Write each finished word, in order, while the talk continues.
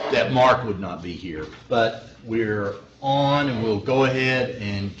that Mark would not be here. But we're on, and we'll go ahead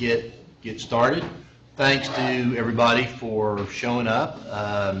and get started. Thanks to everybody for showing up.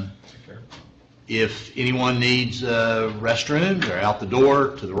 If anyone needs a restroom, they're out the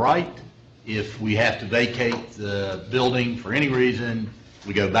door to the right. If we have to vacate the building for any reason,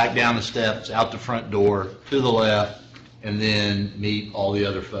 we go back down the steps, out the front door, to the left, and then meet all the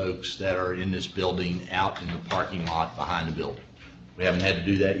other folks that are in this building out in the parking lot behind the building. We haven't had to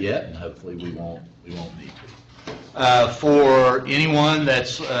do that yet, and hopefully we won't need to. For anyone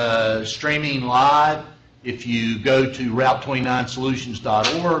that's streaming live, if you go to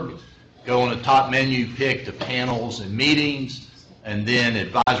route29solutions.org, go on the top menu, pick the panels and meetings, and then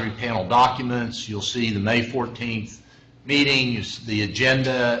advisory panel documents. You'll see the May 14th meeting, the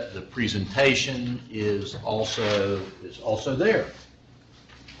agenda, the presentation is also there.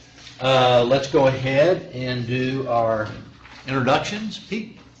 Let's go ahead and do our introductions.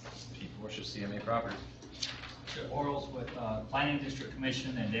 Pete. Pete Borchia, CMA Properties. Orals with Planning District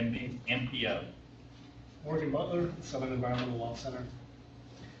Commission and MPO. Morgan Butler, Southern Environmental Law Center.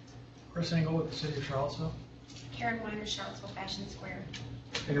 Chris Engel with the City of Charlottesville. Karen Weiner, Charlottesville Fashion Square.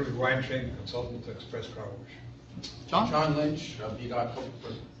 Henry Weintrain, consultant to Express Car Wash. John Lynch, VDOT Public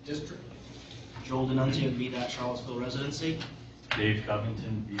District. Joel Denunzio, VDOT Charlottesville Residency. Dave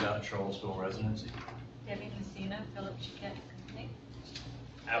Covington, VDOT Charlottesville Residency. Debbie Messina, Philip Chiquette Company.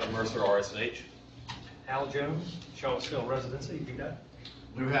 Adam Mercer, RSH. Al Jones, Charlottesville Residency, VDOT.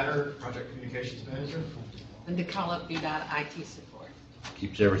 Lou Hatter, Project Communications Manager. Linda Collop, VDOT IT Support.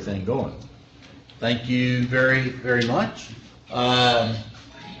 Keeps everything going. Thank you very, very much. Go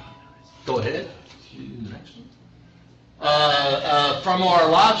ahead. Next one. From our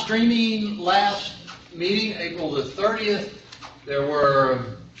live streaming last meeting, April the 30th, there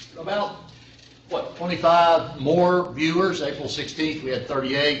were about, 25 more viewers. April 16th, we had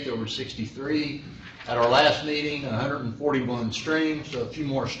 38. There were 63. At our last meeting, 141 streams, so a few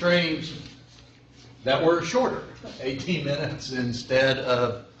more streams that were shorter, 18 minutes instead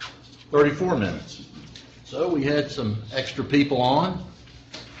of 34 minutes. So we had some extra people on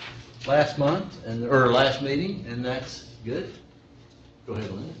last month, or last meeting, and that's good. Go ahead,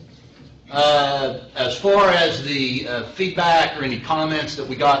 Linda. As far as the feedback or any comments that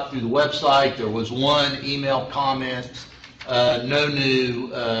we got through the website, there was one email comment, no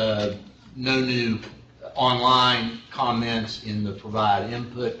new online comments in the provide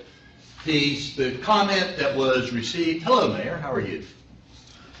input piece. The comment that was received, hello Mayor, how are you?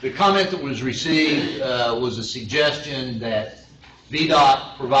 The comment that was received was a suggestion that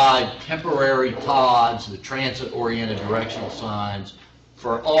VDOT provide temporary TODs, the transit-oriented directional signs,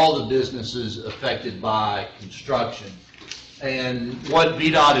 for all the businesses affected by construction. And what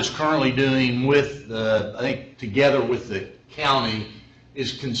VDOT is currently doing with, I think together with the county,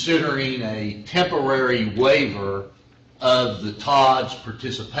 is considering a temporary waiver of the TOD's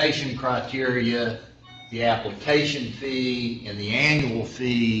participation criteria, the application fee, and the annual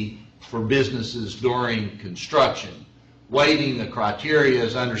fee for businesses during construction. Waiving the criteria,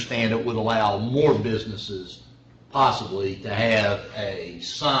 as I understand it, would allow more businesses possibly to have a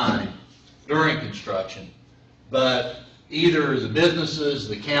sign during construction, but either the businesses,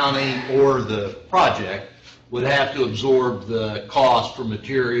 the county, or the project would have to absorb the cost for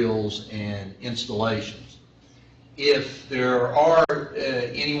materials and installations. If there are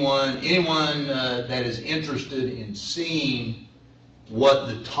anyone that is interested in seeing what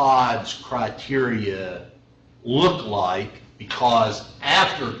the TOD's criteria look like, because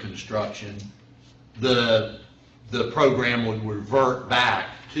after construction the program would revert back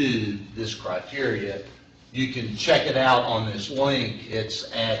to this criteria, you can check it out on this link. It's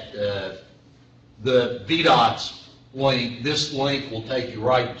at the VDOT's link. This link will take you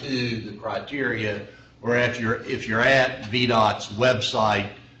right to the criteria, or if you're at VDOT's website,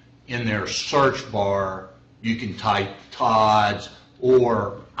 in their search bar, you can type TODS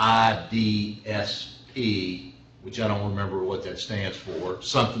or IDSP, which I don't remember what that stands for,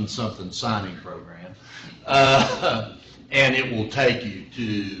 something signing program, and it will take you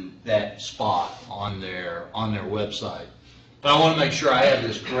to that spot on their website. But I want to make sure I have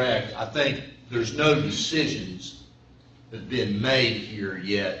this correct. I think there's no decisions that have been made here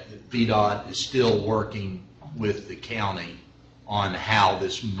yet. VDOT is still working with the county on how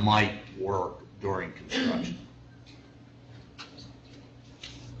this might work during construction.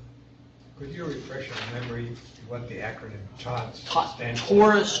 Could you refresh our memory what the acronym TODS stands for?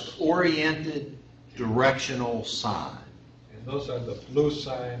 Tourist-oriented directional sign. And those are the blue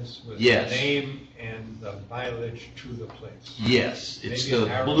signs with Yes. the name and the mileage to the place. Yes, it's Maybe the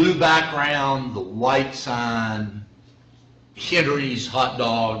an arrow. blue background, the white sign, Henry's Hot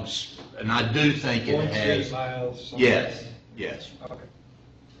Dogs, and I do think it One has. straight miles. something Yes, like yes. that. Okay.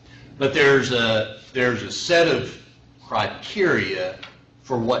 But there's a set of criteria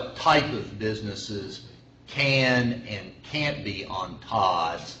for what type of businesses can and can't be on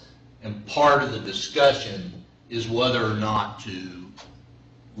Todd's, and part of the discussion is whether or not to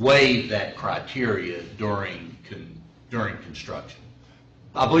waive that criteria during construction.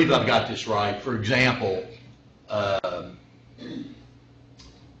 I believe I've got this right. For example,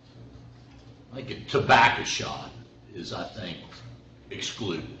 like a tobacco shop is, I think,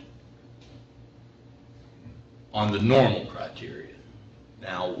 excluded on the normal criteria.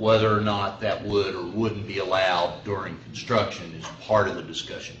 Now, whether or not that would or wouldn't be allowed during construction is part of the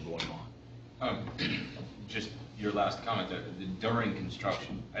discussion going on. Just your last comment there, during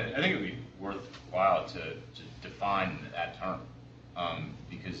construction, I think it would be worthwhile to define that term,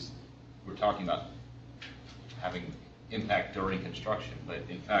 because we're talking about having impact during construction, but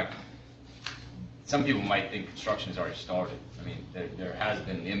in fact, some people might think construction has already started. I mean, there has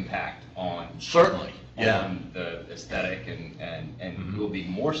been an impact on Certainly, yeah. on the aesthetic and Mhm. will be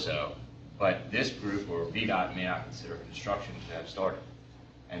more so, but this group or VDOT may not consider construction to have started.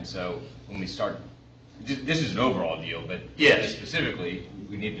 And so when we start, this is an overall deal, but Yes. specifically,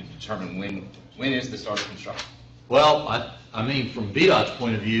 we need to determine when is the start of construction. Well, I mean, from VDOT's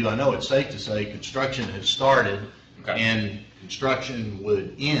point of view, I know it's safe to say construction has started, Okay. and construction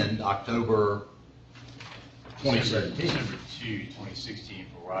would end October 2017. December 2, 2016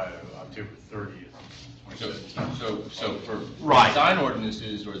 for Rio, October 30th, So, 2017. so for Right. design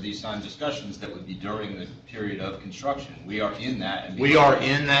ordinances or these sign discussions that would be during the period of construction, we are in that. And We are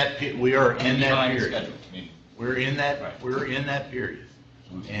in that, we are in that behind the period. schedule. I mean, We're in that, Right. we're in that period.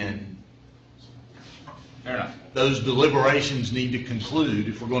 And fair enough. those deliberations need to conclude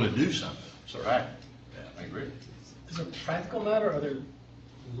if we're going to do something. Right. I agree. As a practical matter, are there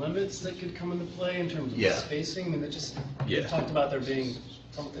limits that could come into play in terms of Yeah. spacing? I mean, that just, Yeah. you talked about there being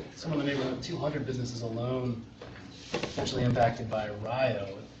some in the neighborhood of 200 businesses alone potentially impacted by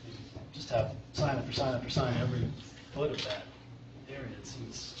Rio. Just have sign after sign after sign every foot of that area. It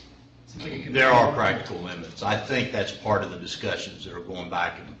seems like it could be. There are practical limits. I think that's part of the discussions that are going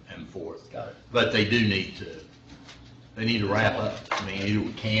back and forth. Got it. But they do need to wrap up. I mean, either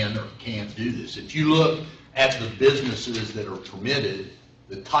we can or can't do this. If you look at the businesses that are permitted,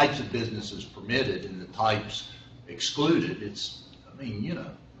 the types of businesses permitted and the types excluded, it's, I mean, you know,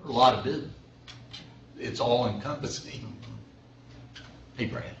 there are a lot of business. It's all encompassing. Hey,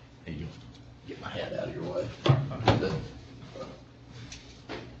 Brad, how you doing? Get my hat out of your way.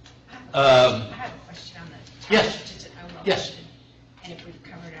 I have a question on the. Yes. Just an overall Yes. question. And if we've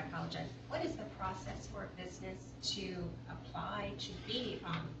covered, I apologize. What is the process for a business to apply to be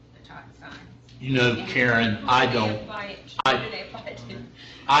on the top signs? You know, And Karen, who I do they don't, apply it to? I- Who do they apply it to?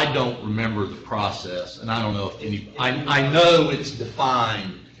 I don't remember the process, and I don't know if any, I know it's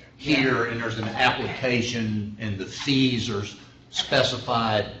defined here, and there's an application, and the fees are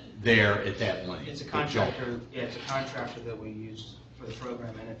specified there at that link. It's a contractor, yeah, it's a contractor that we use for the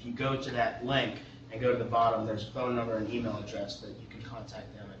program, and if you go to that link and go to the bottom, there's a phone number and email address that you can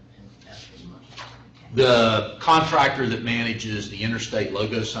contact them and ask as much. The contractor that manages the interstate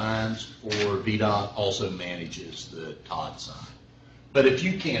logo signs for VDOT also manages the Todd sign. But if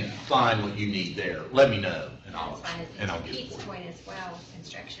you can't find what you need there, let me know, and I'll That's fine. get it Pete's for you. point as well,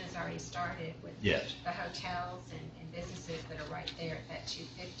 construction has already started with Yes. the hotels and businesses that are right there at that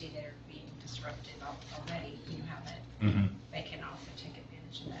 250 that are being disrupted already. You have it. Mhm. They can also take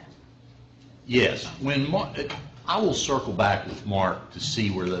advantage of that. Yes, I will circle back with Mark to see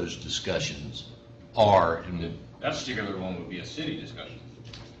where those discussions are, and That particular one would be a city discussion.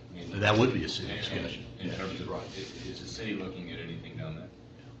 I mean, that would be a city and- discussion. In Yeah, terms you're of, right. is the city looking at anything down there?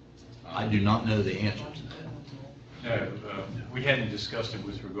 I do not know the answer to that. No, we hadn't discussed it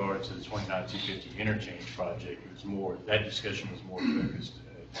with regard to the 29-250 interchange project. It was more, that discussion was more focused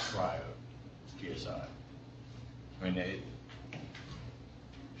at Rio, GSI. I mean,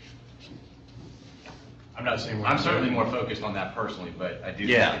 I'm not saying we're. I'm certainly more focused on that personally, but I do think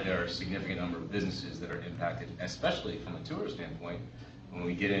Yeah. that there are a significant number of businesses that are impacted, especially from a tourist standpoint. When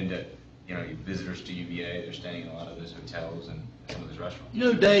we get into, you know, visitors to UVA, they're staying in a lot of those hotels and some of those restaurants. You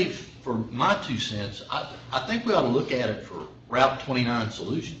know, Dave, for my 2 cents, I think we ought to look at it for Route 29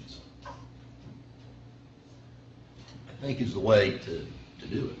 solutions. I think is the way to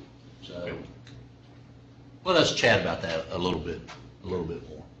do it. So, let us chat about that a little bit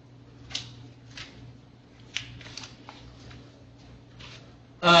more.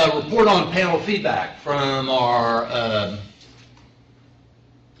 Report on panel feedback from our,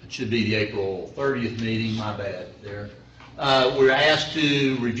 it should be the April 30th meeting, my bad there. We're asked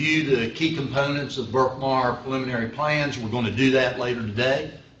to review the key components of Berkmar preliminary plans. We're going to do that later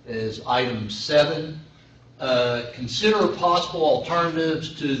today as item 7. Consider possible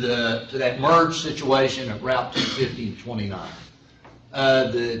alternatives to that merge situation at Route 250 and 29.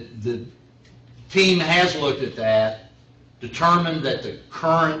 The team has looked at that, determined that the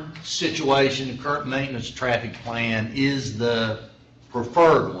current situation, the current maintenance traffic plan is the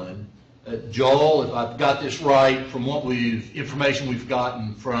preferred one. Joel, if I've got this right, from what information we've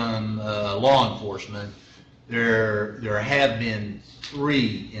gotten from law enforcement, there have been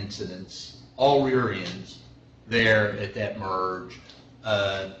 3 incidents, all rear ends, there at that merge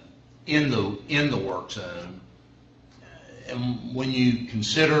in the work zone. And when you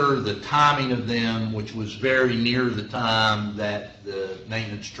consider the timing of them, which was very near the time that the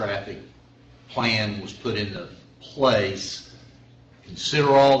maintenance traffic plan was put into place, consider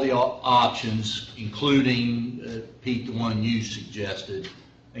all the options, including, Pete, the one you suggested.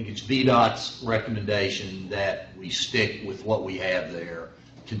 I think it's VDOT's recommendation that we stick with what we have there,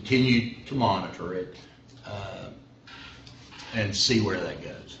 continue to monitor it, and see where that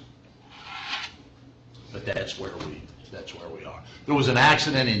goes. But that's where we are. There was an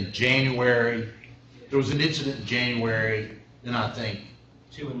accident in January. There was an incident in January, then I think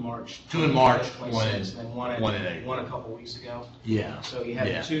 2 in March. 2 in March, 26th, and one in April. one a couple weeks ago. Yeah. So you had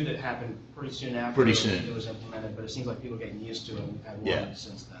yeah. 2 that happened pretty soon after Pretty soon. it was implemented, but it seems like people are getting used to it, and we've had one Yeah.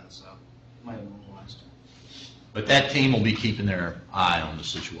 since then, so it might have normalized. But that team will be keeping their eye on the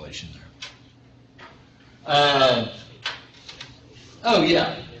situation there. Oh,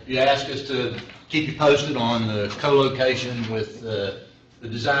 yeah, you asked us to keep you posted on the co-location with the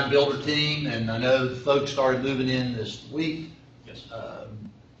design builder team, and I know the folks started moving in this week. Yes.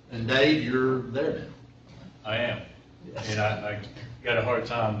 And Dave, you're there now. I am. And I got a hard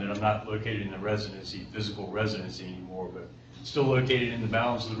time that I'm not located in the residency, physical residency anymore, but still located in the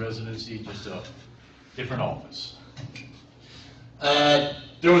balance of the residency, just a different office.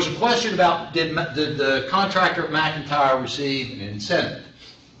 There was a question about did the contractor at McIntyre receive an incentive?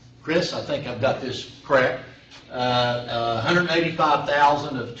 Chris, I think I've got this correct.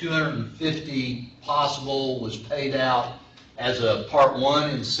 185,000 of 250 possible was paid out as a Part 1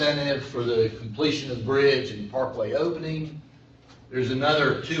 incentive for the completion of the bridge and parkway opening. There's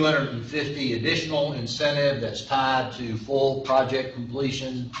another 250 additional incentive that's tied to full project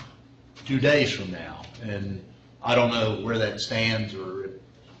completion 2 days from now. And I don't know where that stands, or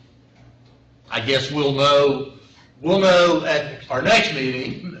I guess we'll know at our next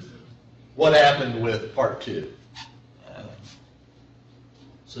meeting what happened with Part 2.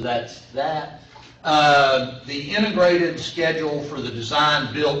 So that's that. The integrated schedule for the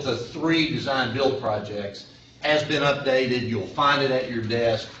design-build, the 3 design-build projects has been updated. You'll find it at your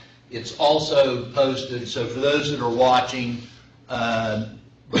desk. It's also posted, so for those that are watching,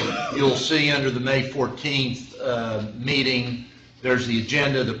 you'll see under the May 14th meeting, there's the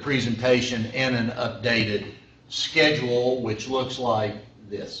agenda, the presentation, and an updated schedule, which looks like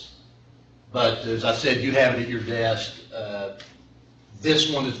this. But as I said, you have it at your desk.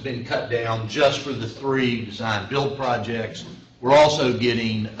 This one has been cut down just for the 3 design-build projects. We're also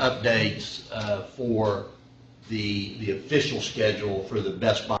getting updates for the official schedule for the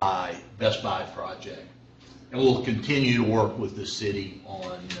Best Buy project. And we'll continue to work with the city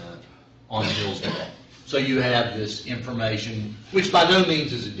on Hillsdale. So you have this information, which by no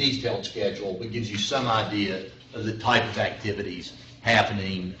means is a detailed schedule, but gives you some idea of the type of activities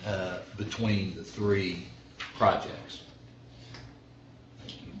happening between the 3 projects.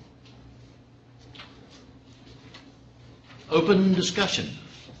 Open discussion.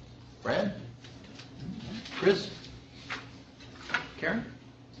 Brad? Chris? Karen?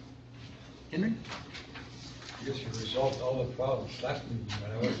 Henry? I guess you resolved all the problems last meeting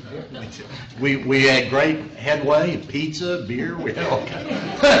when I wasn't here. We had great headway, pizza, beer, we had all kinds.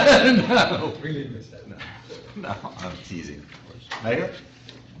 No. Really missed that. No, I'm teasing, of course. Mayor?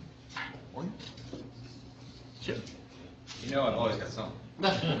 Morning. Chip? You know I've always got something.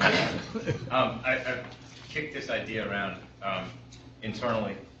 I kicked this idea around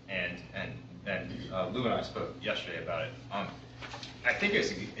internally, and Lou and I spoke yesterday about it. I think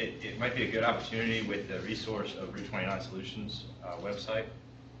it might be a good opportunity with the resource of Route 29 Solutions website.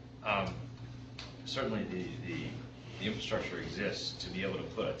 Certainly the infrastructure exists to be able to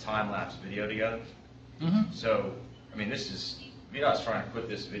put a time-lapse video together. Mm-hmm. So, I mean, VDOT's trying to put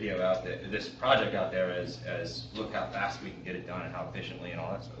this video out there, this project out there as look how fast we can get it done and how efficiently and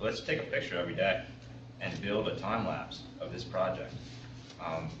all that stuff. Let's take a picture every day and build a time-lapse of this project.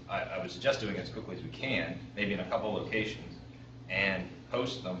 I would suggest doing it as quickly as we can, maybe in a couple of locations, and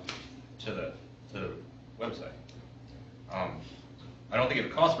post them to the website. I don't think it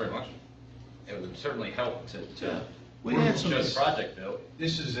would cost very much. It would certainly help to We had some- show the project though.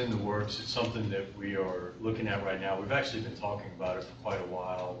 This is in the works. It's something that we are looking at right now. We've actually been talking about it for quite a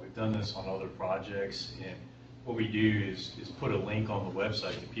while. We've done this on other projects, and what we do is put a link on the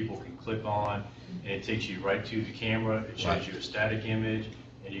website that people can click on, and it takes you right to the camera. It shows Right. you a static image,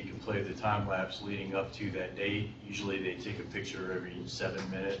 and you can play the time lapse leading up to that date. Usually they take a picture every 7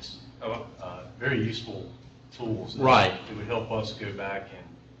 minutes. Oh, Very useful tools. Right. It would help us go back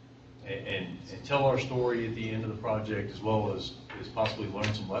and tell our story at the end of the project, as well as possibly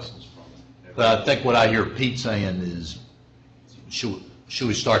learn some lessons from it. But I think what I hear Pete saying is, should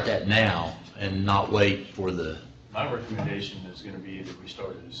we start that now and not wait for the, My recommendation is going to be that we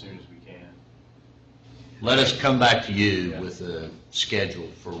start it as soon as we can. let us come back to you with a schedule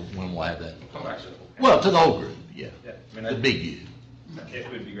for when we'll have that. come back to it. Well, to the whole group, yeah, Yeah, I mean, the big you. it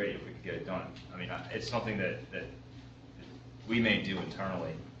would be great if we could get it done. I mean, it's something that we may do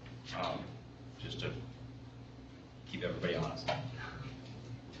internally, just to keep everybody honest.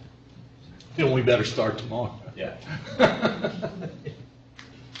 Then we better start tomorrow. Yeah.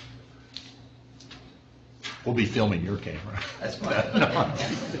 We'll be filming your camera. That's fine.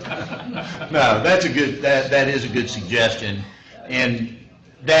 No, that's a good, that is a good suggestion. And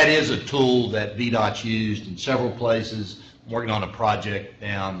that is a tool that VDOT's used in several places. I'm working on a project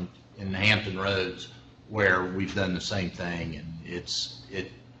down in Hampton Roads where we've done the same thing, and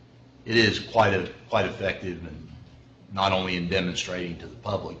it is quite effective, and not only in demonstrating to the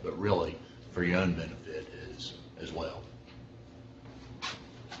public, but really for your own benefit as well.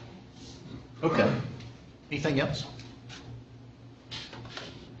 Okay. Anything else?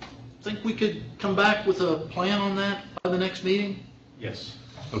 Think we could come back with a plan on that by the next meeting? Yes.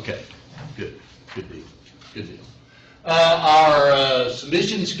 Okay, good deal. Our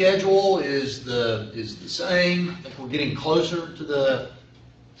submission schedule is the same. I think we're getting closer to the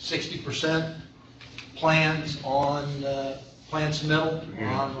 60% plans on plan submittal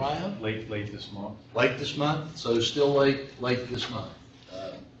on RIO. Late this month. Late this month, so still late this month.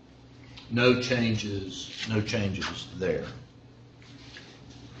 No changes there.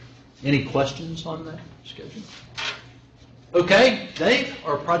 Any questions on that schedule? Okay, Dave,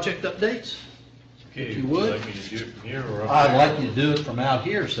 our project updates? Okay, If you would you would. like me to do it from here or up I'd there? like you to do it from out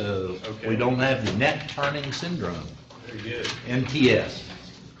here so Okay. we don't have the neck turning syndrome. Very good. NTS,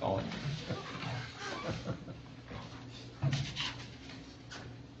 call it.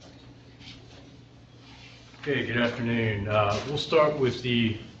 Okay, good afternoon. We'll start with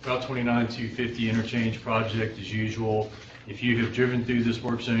the Route 29 250 interchange project as usual. If you have driven through this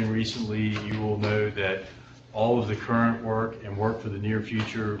work zone recently, you will know that all of the current work and work for the near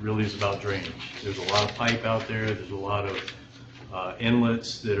future really is about drainage. There's a lot of pipe out there, there's a lot of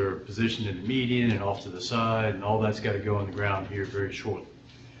inlets that are positioned in the median and off to the side, and all that's got to go on the ground here very shortly.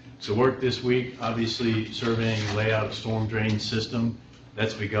 So work this week, obviously surveying layout of storm drain system.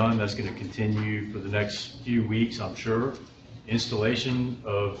 That's begun. That's going to continue for the next few weeks, I'm sure. Installation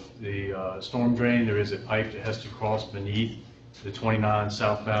of the storm drain. There is a pipe that has to cross beneath the 29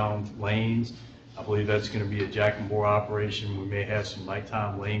 southbound lanes. I believe that's going to be a jack and bore operation. We may have some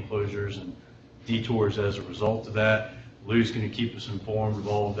nighttime lane closures and detours as a result of that. Lou's going to keep us informed of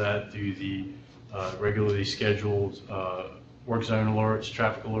all of that through the regularly scheduled work zone alerts,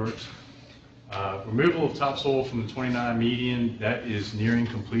 traffic alerts. Removal of topsoil from the 29 median, that is nearing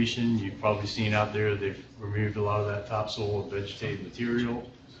completion. You've probably seen out there they've removed a lot of that topsoil and vegetative material.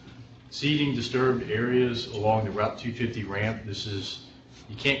 Seeding disturbed areas along the Route 250 ramp. This is,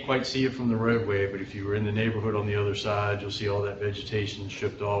 you can't quite see it from the roadway, but if you were in the neighborhood on the other side, you'll see all that vegetation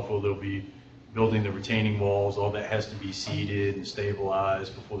stripped off, or they'll be building the retaining walls. All that has to be seeded and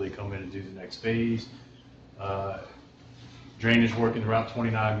stabilized before they come in and do the next phase. Drainage work in the Route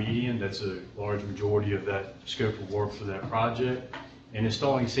 29 median, that's a large majority of that scope of work for that project. And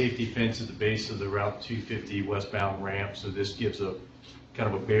installing safety fence at the base of the Route 250 westbound ramp, so this gives a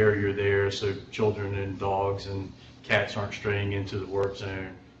kind of a barrier there so children and dogs and cats aren't straying into the work zone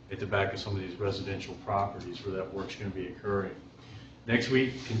at the back of some of these residential properties where that work's going to be occurring. Next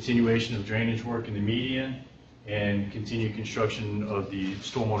week, continuation of drainage work in the median and continued construction of the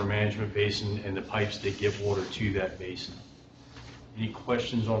stormwater management basin and the pipes that give water to that basin. Any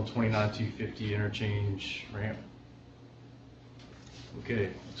questions on 29250 interchange ramp? Okay,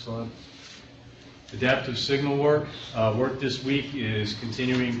 next slide. Adaptive signal work. Work this week is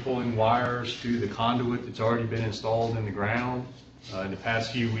continuing pulling wires through the conduit that's already been installed in the ground in the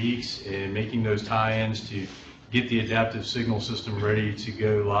past few weeks, and making those tie-ins to get the adaptive signal system ready to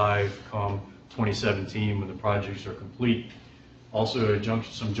go live come 2017 when the projects are complete. Also,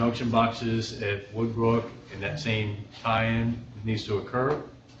 some junction boxes at Woodbrook, and that same tie-in needs to occur.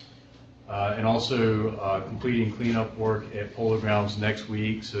 And also completing cleanup work at Polo Grounds next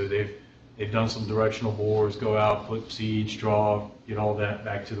week. So they've done some directional bores, go out, put seed, straw, get all that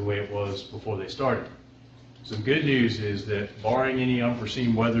back to the way it was before they started. Some good news is that barring any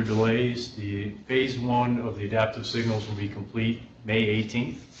unforeseen weather delays, the phase 1 of the adaptive signals will be complete May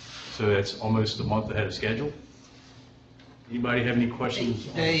 18th. So that's almost a month ahead of schedule. Anybody have any questions?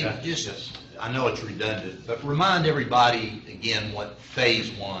 on Dave, that? just, Yes. I know it's redundant, but remind everybody again what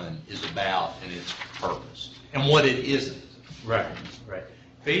phase 1 is about and its purpose, and what it isn't. Right.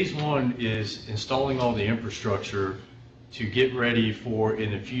 Phase 1 is installing all the infrastructure to get ready for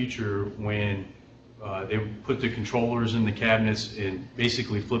in the future when they put the controllers in the cabinets and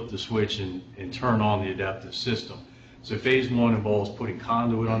basically flip the switch and turn on the adaptive system. So phase 1 involves putting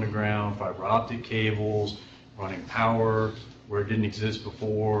conduit on the ground, fiber optic cables, running power where it didn't exist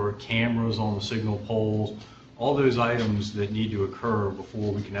before, cameras on the signal poles, all those items that need to occur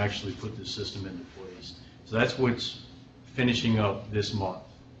before we can actually put the system into place. So that's what's finishing up this month,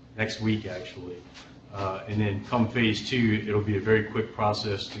 next week actually. And then come phase 2, it'll be a very quick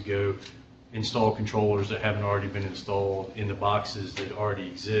process to go install controllers that haven't already been installed in the boxes that already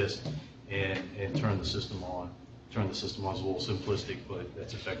exist and turn the system on. Turn the system on is a little simplistic, but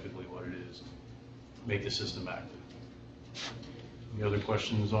that's effectively what it is. Make the system active. Any other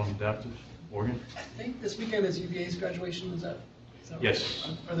questions on adaptive? Morgan? I think this weekend is UVA's graduation, is that right? Yes.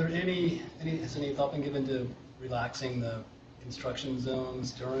 Are there has any thought been given to relaxing the construction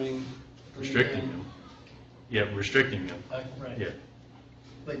zones during? the Restricting weekend? them. Yeah, restricting them. Right. Yeah.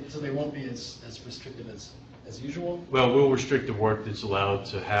 So they won't be as restrictive as usual? Well, we'll restrict the work that's allowed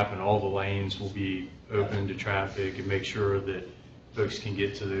to happen. All the lanes will be open to traffic and make sure that folks can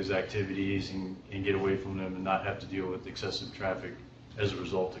get to those activities and get away from them and not have to deal with excessive traffic as a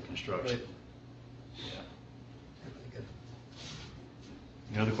result of construction. Right. Yeah. Really good.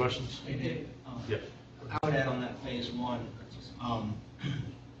 Any other questions? Yeah. I would add on that phase 1,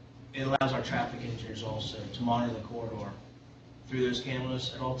 it allows our traffic engineers also to monitor the corridor through those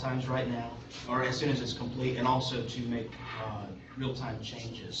cameras at all times right now, or as soon as it's complete, and also to make real-time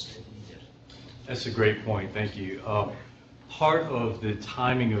changes if needed. That's a great point, thank you. Part of the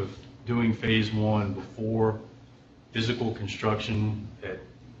timing of doing phase 1 before physical construction at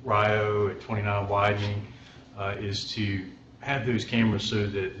Rio, at 29 Widening, is to have those cameras so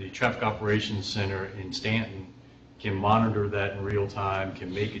that the Traffic Operations Center in Stanton can monitor that in real time,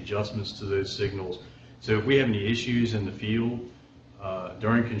 can make adjustments to those signals. So if we have any issues in the field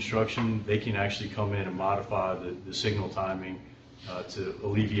during construction, they can actually come in and modify the signal timing to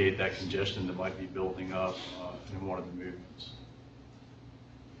alleviate that congestion that might be building up in one of the movements.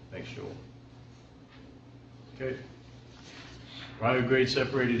 Thanks, Joel. Okay. Rio grade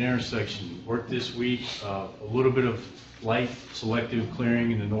separated intersection. Work this week. A little bit of light selective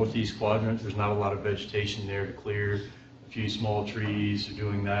clearing in the northeast quadrant. There's not a lot of vegetation there to clear. A few small trees are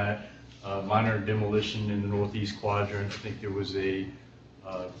doing that. Minor demolition in the northeast quadrant. I think there was a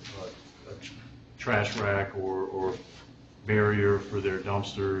trash rack or barrier for their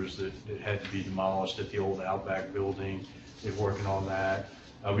dumpsters that had to be demolished at the old Outback building. They're working on that.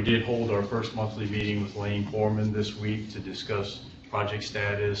 We did hold our first monthly meeting with Lane Foreman this week to discuss project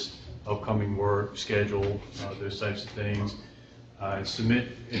status, upcoming work, schedule, those types of things. Submit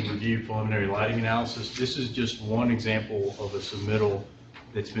and review preliminary lighting analysis. This is just one example of a submittal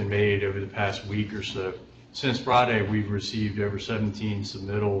that's been made over the past week or so. Since Friday, we've received over 17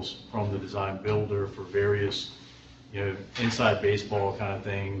 submittals from the design builder for various, inside baseball kind of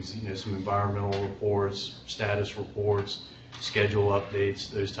things, some environmental reports, status reports, schedule updates,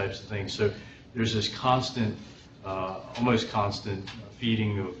 those types of things. So there's this constant, almost constant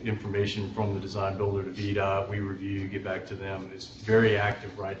feeding of information from the design builder to VDOT. We review, get back to them. It's very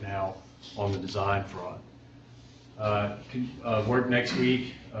active right now on the design front. Work next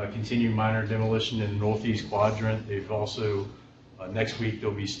week, continue minor demolition in the northeast quadrant. They've also, next week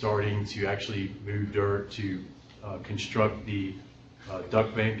they'll be starting to actually move dirt to construct the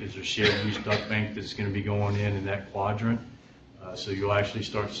duck bank. There's a shared use duck bank that's going to be going in that quadrant. So you'll actually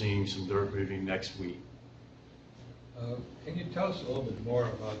start seeing some dirt moving next week. Can you tell us a little bit more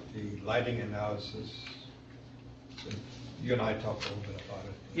about the lighting analysis? You and I talked a little bit about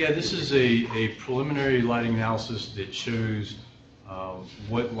it. Yeah, this is a preliminary lighting analysis that shows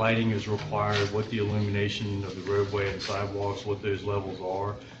what lighting is required, what the illumination of the roadway and sidewalks, what those levels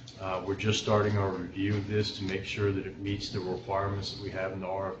are. We're just starting our review of this to make sure that it meets the requirements that we have in the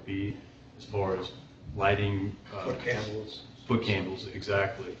RFP as far as lighting. Foot candles. Foot candles,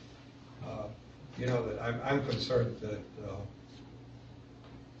 exactly. That I'm concerned that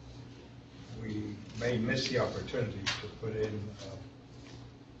we may miss the opportunity to put in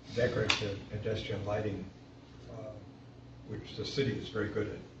decorative pedestrian lighting, which the city is very good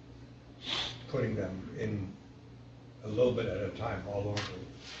at putting them in a little bit at a time all over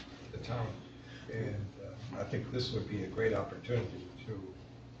the town. And I think this would be a great opportunity to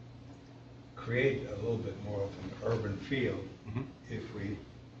create a little bit more of an urban feel if we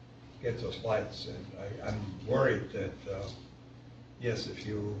get those lights. And I'm worried that, yes, if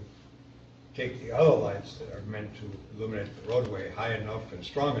you take the other lights that are meant to illuminate the roadway high enough and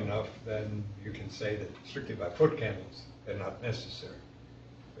strong enough, then you can say that strictly by foot candles, they're not necessary.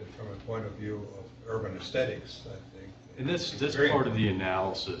 But from a point of view of urban aesthetics, I think. And that's very part of the important.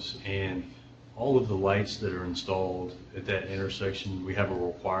 analysis, and all of the lights that are installed at that intersection, we have a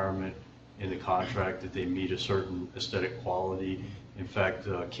requirement in the contract that they meet a certain aesthetic quality. In fact,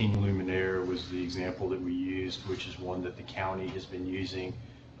 King Luminaire was the example that we used, which is one that the county has been using.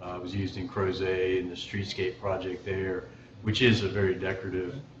 It was used in Crozet in the streetscape project there, which is a very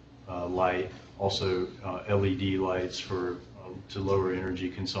decorative light. Also, LED lights for to lower energy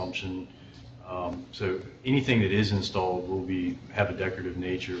consumption. So anything that is installed will have a decorative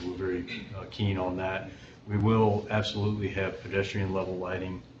nature. We're very keen on that. We will absolutely have pedestrian level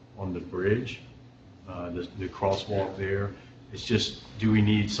lighting on the bridge, the crosswalk there. It's just, do we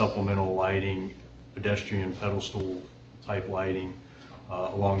need supplemental lighting, pedestrian pedestal type lighting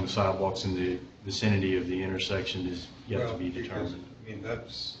along the sidewalks in the vicinity of the intersection is yet to be determined. I mean,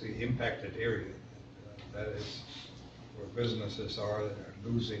 that's the impacted area. That is where businesses are that are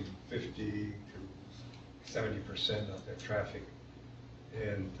losing 50 to 70% of their traffic.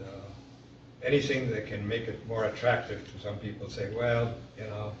 And anything that can make it more attractive to some people say, well, you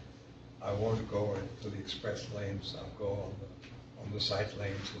know, I won't go into the express lanes, I'll go on the side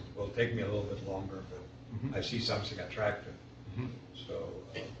lanes. It will take me a little bit longer, but I see something attractive. So,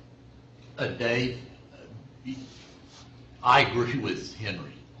 Dave, I agree with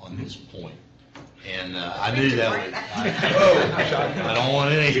Henry on this point. And I knew that would, I don't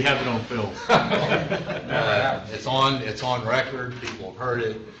want any. We have it on film. It's on record, people have heard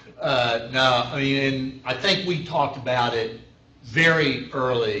it. No, I mean, and I think we talked about it very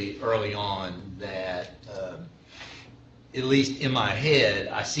early on that, at least in my head,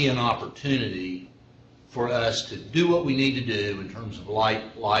 I see an opportunity for us to do what we need to do in terms of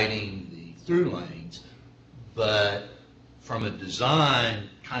lighting the through lanes, but from a design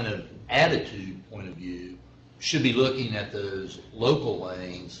kind of attitude point of view, should be looking at those local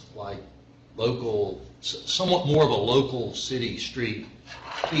lanes, like somewhat more of a local city street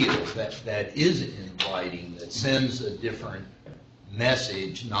feel that is inviting, that sends a different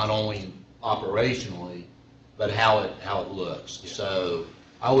message, not only operationally, but how it looks. So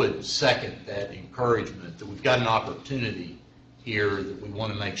I would second that encouragement that we've got an opportunity here that we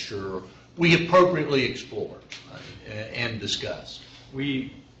want to make sure we appropriately explore and discuss.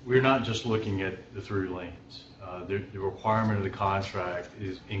 We're not just looking at the through lanes. The requirement of the contract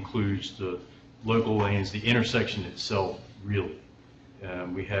includes the local lanes, the intersection itself, really.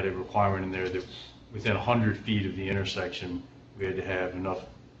 We had a requirement in there that within 100 feet of the intersection, we had to have enough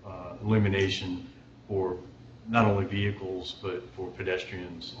illumination for not only vehicles, but for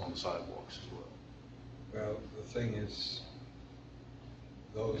pedestrians on the sidewalks as well. well, the thing is,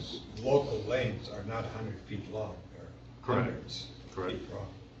 those local lanes are not 100 feet long. They're Correct. hundreds of Correct. feet long.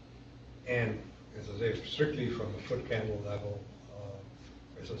 And as I say, strictly from the foot candle level,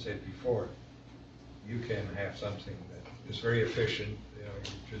 as I said before, you can have something that is very efficient. You know,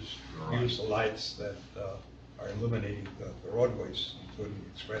 you just use the lights that are illuminating the roadways, including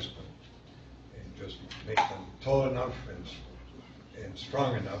the expressway, and just make them tall enough and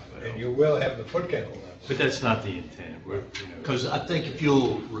strong enough, and you will have the foot candle level. But that's not the intent. Because I think if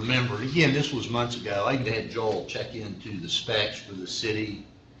you'll remember, again, this was months ago, I even had Joel check into the specs for the city.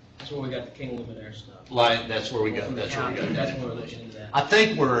 That's where we got the King Luminaire stuff. Like, that's where we go. From the That's where we county, go. that's where we're looking into that. I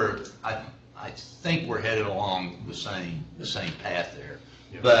think we're headed along the same path there.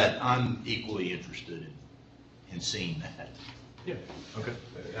 Yeah. But I'm equally interested in seeing that. Yeah, okay.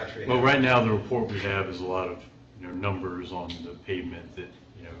 But actually Well, have- right now, the report we have is a lot of, numbers on the pavement that,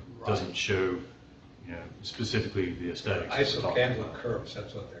 doesn't show, specifically the aesthetics. that we're ISO talking candle about. curves,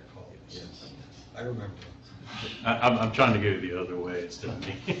 that's what they're called. Yes. I remember. I'm trying to go the other way instead of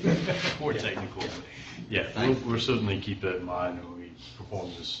being more technical. But yeah, we'll certainly keep that in mind when we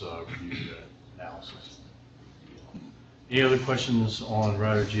perform this review analysis. Any other questions on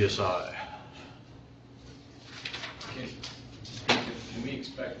Ryder GSI? Can we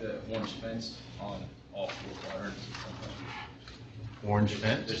expect the orange fence on all four quadrants? Orange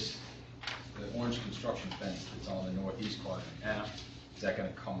fence? The orange construction fence that's on the northeast quadrant now, is that gonna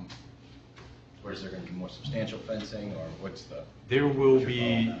come Or is there going to be more substantial fencing, or what's the? There will What's your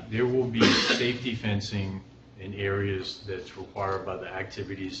be, call on that? there will be safety fencing in areas that's required by the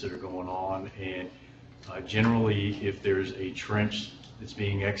activities that are going on. And generally, if there's a trench that's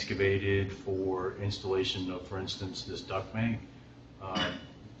being excavated for installation of, for instance, this duct bank,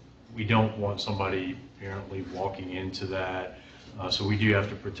 we don't want somebody apparently walking into that. So we do have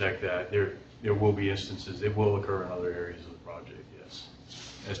to protect that. There will be instances, it will occur in other areas of the project, yes.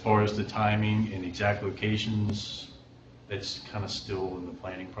 As far as the timing and exact locations, that's kind of still in the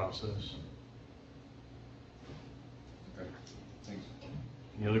planning process. Okay. Thanks.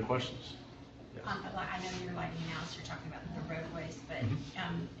 Any other questions? Yes. I know you're lighting now, so you're talking about the roadways, but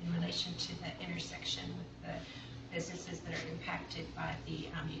in relation to the intersection with the businesses that are impacted by the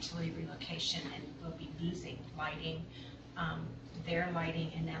utility relocation and will be losing lighting, their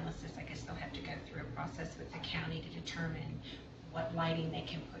lighting analysis, I guess they'll have to go through a process with the county to determine what lighting they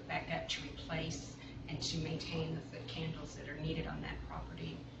can put back up to replace and to maintain the foot candles that are needed on that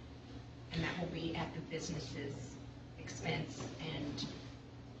property. And that will be at the business's expense and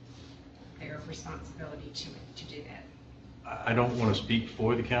their responsibility to do that. I don't want to speak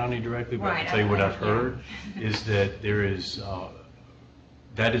for the county directly, but I Right, can tell you what I- I've heard is that there is,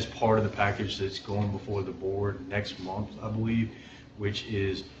 that is part of the package that's going before the board next month, I believe, which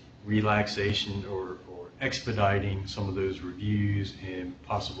is relaxation or expediting some of those reviews and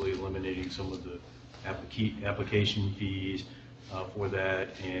possibly eliminating some of the application fees for that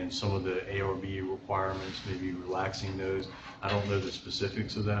and some of the ARB requirements, maybe relaxing those. I don't know the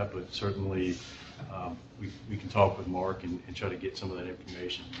specifics of that, but certainly we can talk with Mark and try to get some of that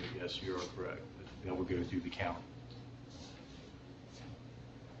information. But yes, you are correct. That will go through the county.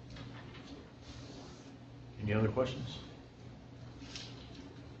 Any other questions?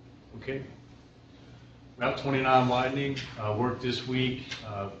 Okay. Route 29 widening, work this week.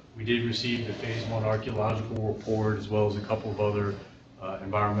 We did receive the Phase 1 archaeological report as well as a couple of other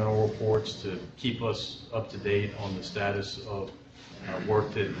environmental reports to keep us up to date on the status of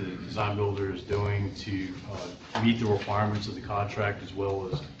work that the design builder is doing to meet the requirements of the contract as well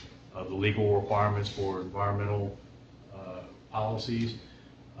as the legal requirements for environmental policies.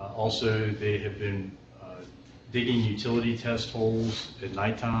 Also, they have been digging utility test holes at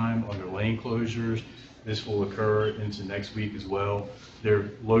nighttime under lane closures. This will occur into next week as well. They're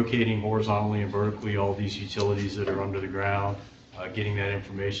locating horizontally and vertically all these utilities that are under the ground, getting that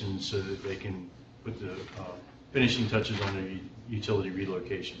information so that they can put the finishing touches on their utility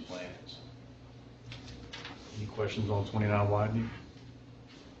relocation plans. Any questions on 29 widening?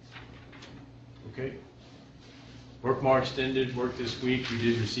 Okay. Workmar extended work this week. We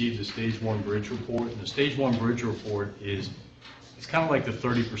did receive the Stage 1 bridge report. And the Stage 1 bridge report is, it's kind of like the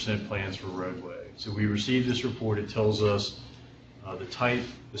 30% plans for roadway. So we received this report. It tells us the type,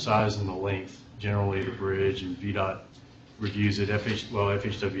 the size, and the length, generally the bridge, and VDOT reviews it.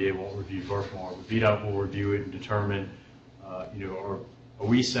 FHWA won't review Workmar, but VDOT will review it and determine, are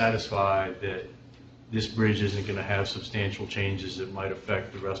we satisfied that this bridge isn't going to have substantial changes that might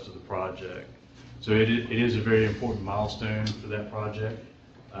affect the rest of the project. So it is a very important milestone for that project.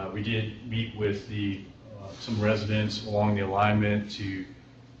 We did meet with some residents along the alignment to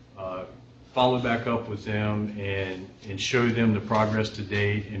follow back up with them and show them the progress to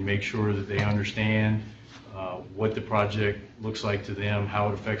date and make sure that they understand what the project looks like to them, how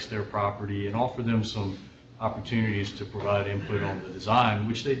it affects their property, and offer them some opportunities to provide input on the design,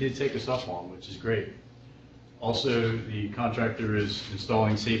 which they did take us up on, which is great. Also, the contractor is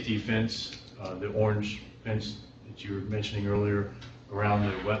installing safety fence, the orange fence that you were mentioning earlier, around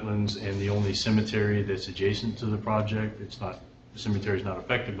the wetlands and the only cemetery that's adjacent to the project. The cemetery is not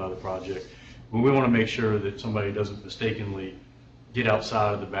affected by the project. But we want to make sure that somebody doesn't mistakenly get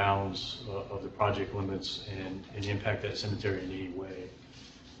outside of the bounds of the project limits and impact that cemetery in any way.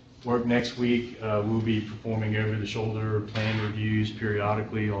 Work next week, we'll be performing over-the-shoulder plan reviews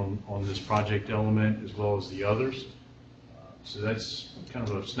periodically on this project element as well as the others. So that's kind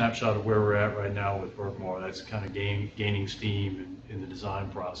of a snapshot of where we're at right now with Workmar. That's kind of gaining steam in the design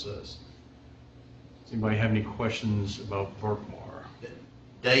process. Does anybody have any questions about Workmar?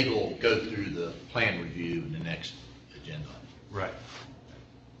 Dave will go through the plan review in the next agenda. Right.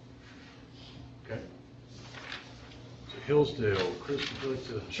 Okay. So Hillsdale, Chris, would you like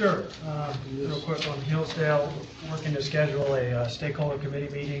to? Sure. Real quick on Hillsdale, working to schedule a stakeholder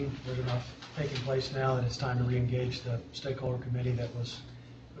committee meeting. There's enough taking place now that it's time to re-engage the stakeholder committee that was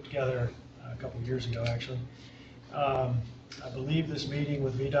put together a couple of years ago, actually. I believe this meeting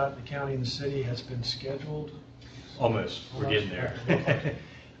with VDOT, the county, and the city has been scheduled. Almost. We're getting there.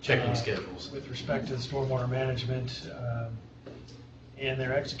 Checking schedules. With respect to the stormwater management, and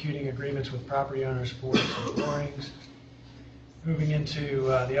they're executing agreements with property owners for some borings. Moving into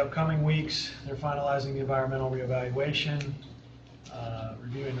the upcoming weeks, they're finalizing the environmental reevaluation,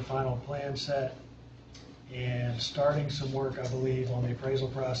 reviewing the final plan set, and starting some work, I believe, on the appraisal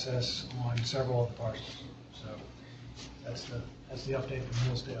process on several of the parcels. So that's the update from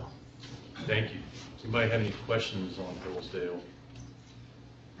Hillsdale. Thank you. Does anybody have any questions on Hillsdale?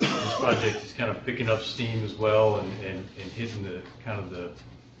 This project is kind of picking up steam as well and hitting the kind of the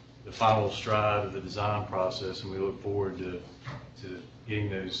final stride of the design process, and we look forward to getting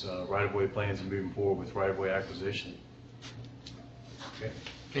those right-of-way plans and moving forward with right-of-way acquisition.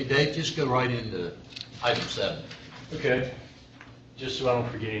 Okay, Dave, just go right into item 7. Okay. Just so I don't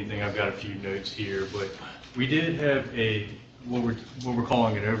forget anything, I've got a few notes here, but we did have what we're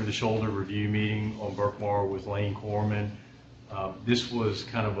calling an over-the-shoulder review meeting on Berkmar with Lane Corman. This was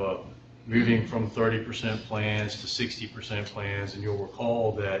kind of a moving from 30% plans to 60% plans, and you'll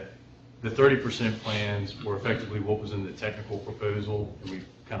recall that the 30% plans were effectively what was in the technical proposal, and we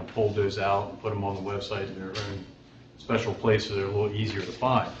kind of pulled those out and put them on the website in their own special place so they're a little easier to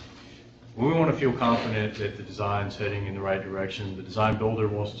find. We want to feel confident that the design's heading in the right direction. The design builder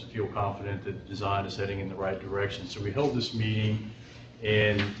wants to feel confident that the design is heading in the right direction. So we held this meeting,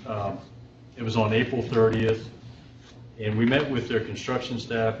 and it was on April 30th, and we met with their construction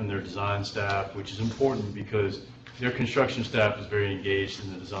staff and their design staff, which is important because their construction staff is very engaged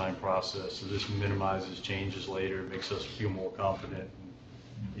in the design process. So this minimizes changes later, makes us feel more confident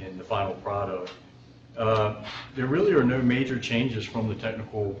in the final product. There really are no major changes from the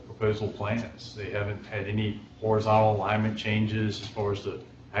technical proposal plans. They haven't had any horizontal alignment changes as far as the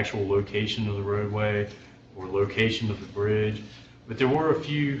actual location of the roadway or location of the bridge. But there were a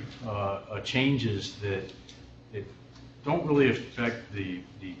few changes that don't really affect the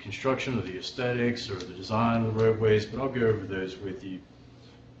construction or the aesthetics or the design of the roadways, but I'll go over those with you.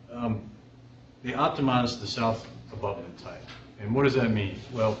 They optimized the south abutment type. And what does that mean?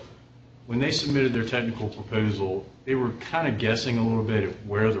 Well, when they submitted their technical proposal, they were kind of guessing a little bit at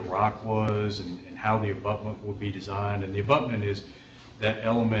where the rock was and how the abutment would be designed. And the abutment is that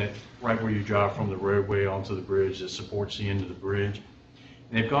element right where you drive from the roadway onto the bridge that supports the end of the bridge.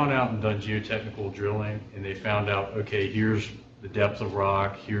 And they've gone out and done geotechnical drilling, and they found out, okay, here's the depth of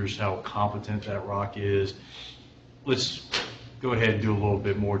rock, here's how competent that rock is. Let's go ahead and do a little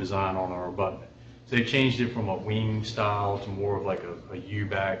bit more design on our abutment. So they changed it from a wing style to more of like a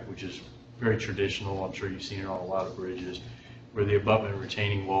U-back, which is very traditional. I'm sure you've seen it on a lot of bridges, where the abutment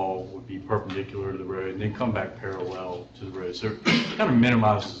retaining wall would be perpendicular to the road and then come back parallel to the road. So it kind of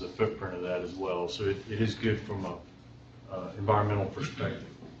minimizes the footprint of that as well. So it is good from a environmental perspective.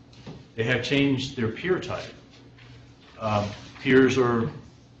 They have changed their pier type. Piers are,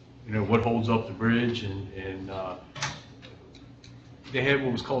 what holds up the bridge, and they had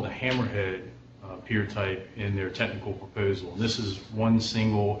what was called a hammerhead pier type in their technical proposal. And this is one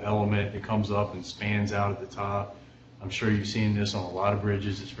single element that comes up and spans out at the top. I'm sure you've seen this on a lot of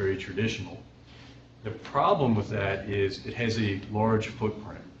bridges. It's very traditional. The problem with that is it has a large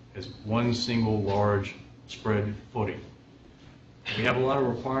footprint. It has one single large spread footing. We have a lot of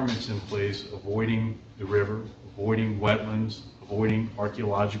requirements in place, avoiding the river, avoiding wetlands, avoiding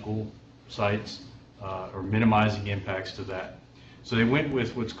archaeological sites, or minimizing impacts to that. So they went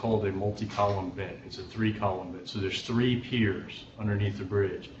with what's called a multi-column vent. It's a 3-column vent. So there's 3 piers underneath the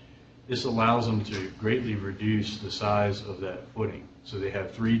bridge. This allows them to greatly reduce the size of that footing. So they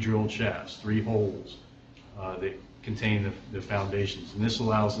have 3 drilled shafts, 3 holes that contain the foundations. And this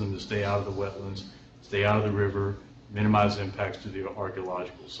allows them to stay out of the wetlands, stay out of the river, minimize impacts to the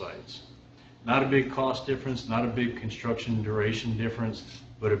archaeological sites. Not a big cost difference, not a big construction duration difference,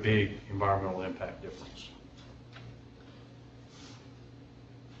 but a big environmental impact difference.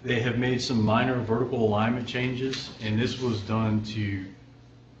 They have made some minor vertical alignment changes, and this was done to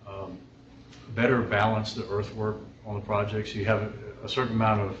better balance the earthwork on the project. So you have a certain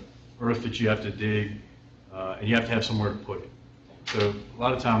amount of earth that you have to dig, and you have to have somewhere to put it. So a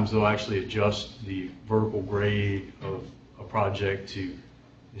lot of times they'll actually adjust the vertical grade of a project to,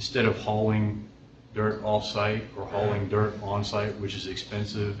 instead of hauling dirt off-site or hauling dirt on-site, which is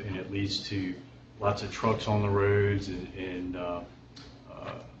expensive and it leads to lots of trucks on the roads, and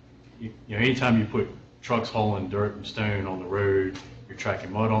anytime you put trucks hauling dirt and stone on the road, you're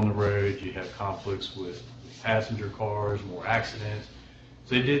tracking mud on the road, you have conflicts with passenger cars, more accidents.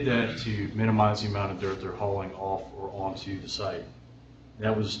 So they did that to minimize the amount of dirt they're hauling off or onto the site.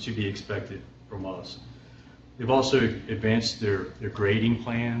 That was to be expected from us. They've also advanced their grading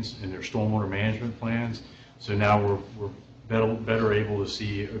plans and their stormwater management plans. So now we're better able to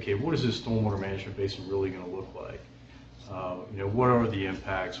see, okay, what is this stormwater management basin really going to look like? What are the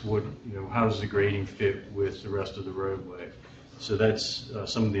impacts? How does the grading fit with the rest of the roadway? So that's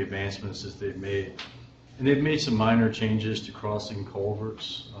some of the advancements that they've made. And they've made some minor changes to crossing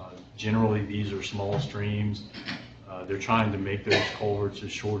culverts. Generally, these are small streams. They're trying to make those culverts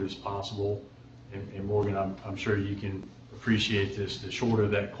as short as possible. And Morgan, I'm sure you can appreciate this. The shorter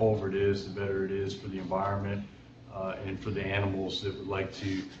that culvert is, the better it is for the environment and for the animals that would like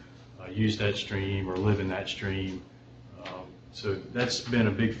to use that stream or live in that stream. So that's been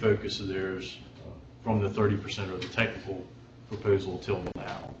a big focus of theirs from the 30% of the technical proposal till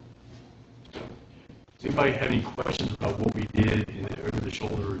now. Does anybody have any questions about what we did in the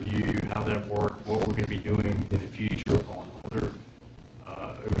over-the-shoulder review, how that worked, what we're going to be doing in the future on other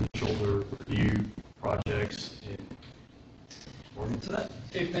over-the-shoulder review projects? So that,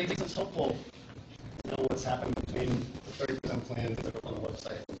 Dave, thanks, that's helpful. You know what's happened between the 30% plans that are on the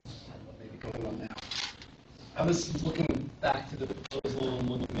website and what may be going on now. I was looking back to the proposal and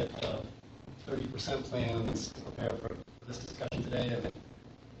looking at the 30% plans to prepare for this discussion today. And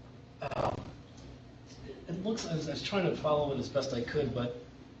it looks, I was trying to follow it as best I could, but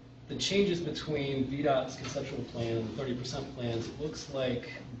the changes between VDOT's conceptual plan and the 30% plans, it looks like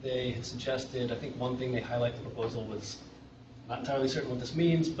they had suggested, I think one thing they highlight in the proposal was, not entirely certain what this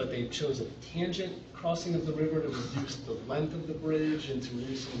means, but they chose a tangent crossing of the river to reduce the length of the bridge and to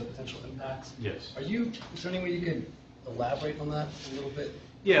reduce some of the potential impacts. Yes. Is there any way you could elaborate on that a little bit?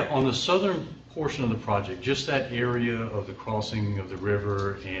 Yeah, on the southern portion of the project, just that area of the crossing of the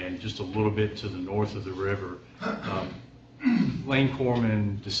river and just a little bit to the north of the river, Lane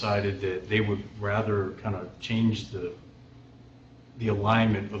Corman decided that they would rather kind of change the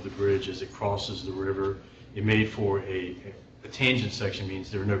alignment of the bridge as it crosses the river. It made for a tangent section, means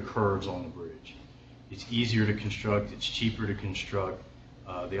there are no curves on the bridge. It's easier to construct, it's cheaper to construct.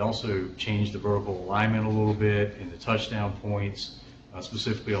 They also changed the vertical alignment a little bit and the touchdown points,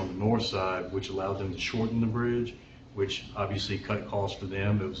 specifically on the north side, which allowed them to shorten the bridge, which obviously cut costs for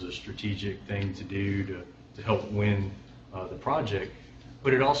them. It was a strategic thing to do to help win the project,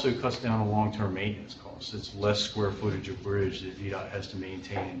 but it also cuts down on long-term maintenance costs. It's less square footage of bridge that VDOT has to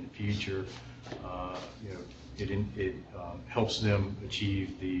maintain in the future. It helps them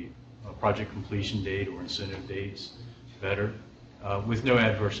achieve the project completion date or incentive dates better with no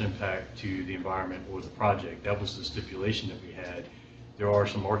adverse impact to the environment or the project. That was the stipulation that we had. There are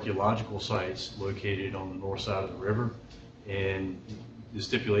some archaeological sites located on the north side of the river, and the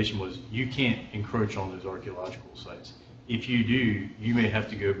stipulation was you can't encroach on those archaeological sites. If you do, you may have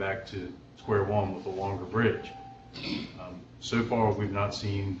to go back to square one with a longer bridge. So far, we've not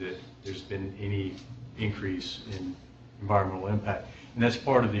seen that there's been any increase in environmental impact. And that's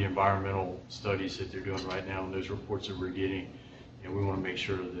part of the environmental studies that they're doing right now and those reports that we're getting, and we want to make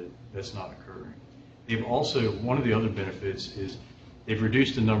sure that that's not occurring. They've also, one of the other benefits is they've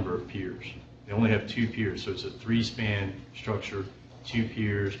reduced the number of piers. They only have 2 piers, so it's a 3-span structure, 2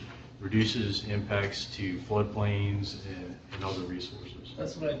 piers, reduces impacts to floodplains and other resources.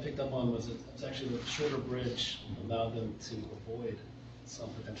 That's what I picked up on, was it's actually the shorter bridge allowed them to avoid some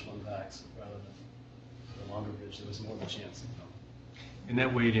potential impacts rather than the longer bridge. There was more of a chance. And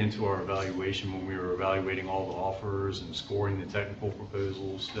that weighed into our evaluation when we were evaluating all the offers and scoring the technical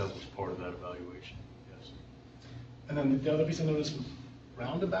proposals. That was part of that evaluation, yes. And then the other piece I noticed was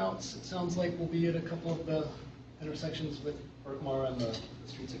roundabouts, it sounds like, will be at a couple of the intersections with Berkmar and the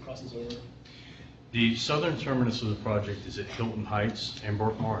streets it crosses over. The southern terminus of the project is at Hilton Heights and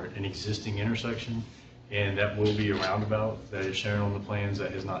Berkmar, an existing intersection, and that will be a roundabout that is shown on the plans.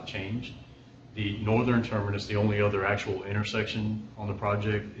 That has not changed. The northern terminus, the only other actual intersection on the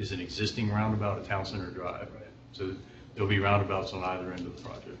project, is an existing roundabout at Town Center Drive. So there'll be roundabouts on either end of the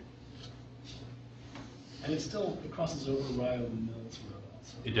project. And it crosses over Rio Mills Road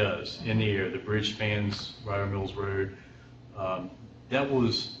also. It does, in the air. The bridge spans Rio Mills Road.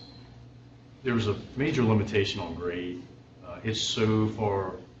 There was a major limitation on grade. It's so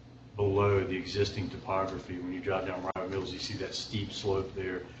far below the existing topography. When you drive down Rio Mills, you see that steep slope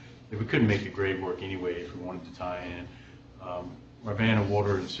there. We couldn't make the grade work anyway if we wanted to tie in. Ravenna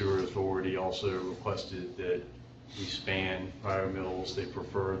Water and Sewer Authority also requested that we span Rio Mills. They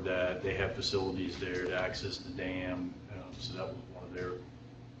preferred that. They have facilities there to access the dam, so that was one of their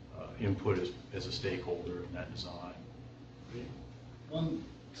input as a stakeholder in that design.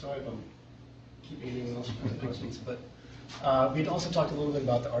 Sorry if I'm keeping anyone else from the questions, but we'd also talked a little bit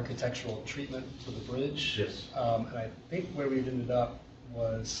about the architectural treatment for the bridge. Yes. And I think where we ended up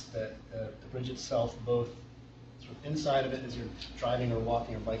was that the bridge itself, both sort of inside of it as you're driving or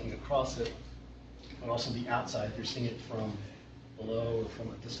walking or biking across it, but also the outside, if you're seeing it from below or from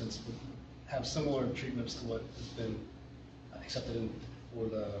a distance, would have similar treatments to what has been accepted for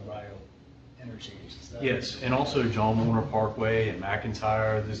the Rio interchange. Is that- Yes, and also John Warner Parkway and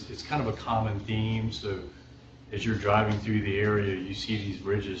McIntyre, it's kind of a common theme, so as you're driving through the area, you see these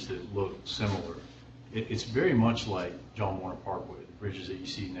bridges that look similar. It's very much like John Warner Parkway, the bridges that you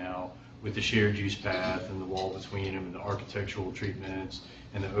see now, with the shared use path and the wall between them and the architectural treatments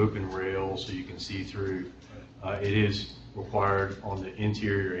and the open rail so you can see through. It is required on the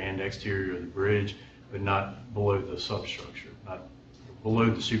interior and exterior of the bridge, but not below the substructure, not below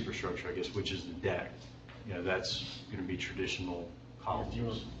the superstructure, I guess, which is the deck. You know, that's going to be traditional If you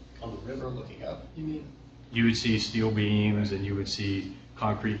were columns. on the river looking up, you mean? You would see steel beams and you would see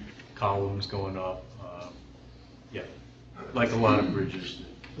concrete columns going up. Yeah, like a lot of bridges.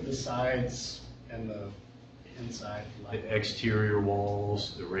 With the sides and the inside. The exterior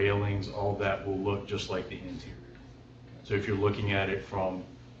walls, the railings, all that will look just like the interior. So if you're looking at it from,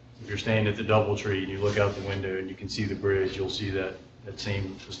 if you're staying at the DoubleTree and you look out the window and you can see the bridge, you'll see that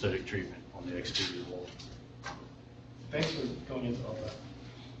same aesthetic treatment on the exterior wall. Thanks for going into all that.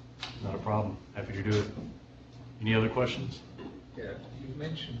 Not a problem. Happy to do it. Any other questions? Yeah, you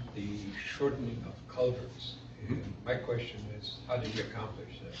mentioned the shortening of culverts. And my question is, how did you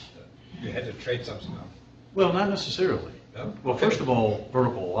accomplish that? You had to trade some stuff. Well, not necessarily. No? Well, first of all,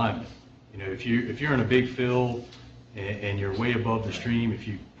 vertical alignment. You know, if you're in a big field and you're way above the stream, if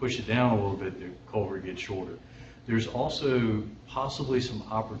you push it down a little bit, the culvert gets shorter. There's also possibly some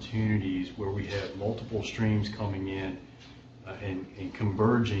opportunities where we have multiple streams coming in and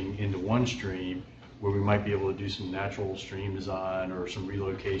converging into one stream, where we might be able to do some natural stream design or some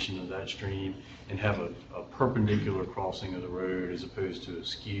relocation of that stream and have a perpendicular crossing of the road as opposed to a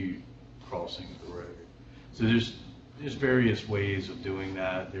skewed crossing of the road. So there's various ways of doing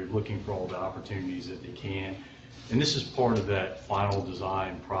that. They're looking for all the opportunities that they can. And this is part of that final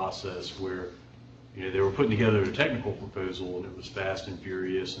design process where, you know, they were putting together a technical proposal and it was fast and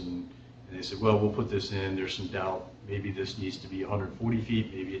furious, and they said, well, we'll put this in. There's some doubt. Maybe this needs to be 140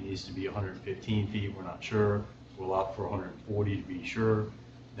 feet. Maybe it needs to be 115 feet. We're not sure. We'll opt for 140 to be sure.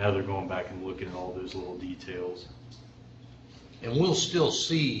 Now they're going back and looking at all those little details. And we'll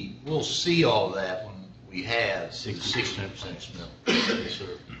see all that when we have 60% 60% mill. Yes,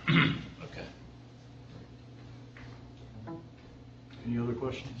 sir. Okay. Any other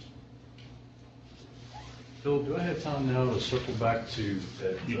questions? Phil, do I have time now to circle back to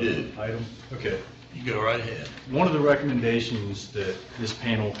that You do. item? Okay. You go right ahead. One of the recommendations that this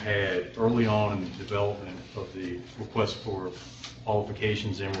panel had early on in the development of the request for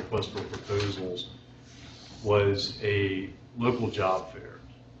qualifications and request for proposals was a local job fair.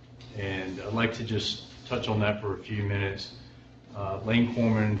 And I'd like to just touch on that for a few minutes. Lane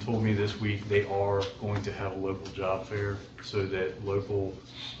Corman told me this week they are going to have a local job fair so that local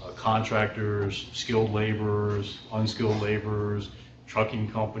contractors, skilled laborers, unskilled laborers,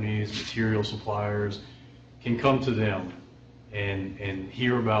 trucking companies, material suppliers can come to them and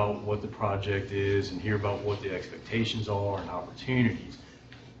hear about what the project is and hear about what the expectations are and opportunities.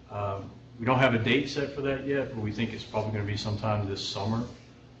 We don't have a date set for that yet, but we think it's probably going to be sometime this summer.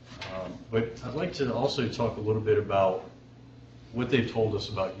 But I'd like to also talk a little bit about what they've told us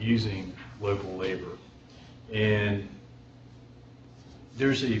about using local labor. And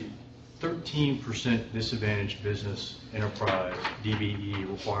there's a 13% disadvantaged business enterprise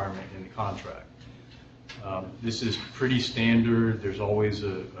DBE requirement in the contract. This is pretty standard. There's always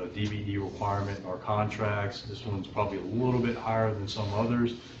a DBE requirement in our contracts. This one's probably a little bit higher than some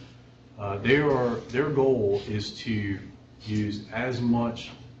others. Their goal is to use as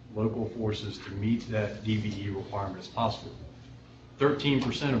much local forces to meet that DBE requirement as possible. 13%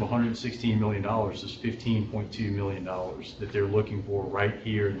 of $116 million is $15.2 million that they're looking for right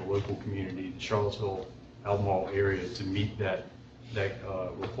here in the local community, the Charlottesville, Albemarle area, to meet that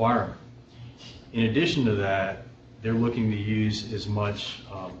requirement. In addition to that, they're looking to use as much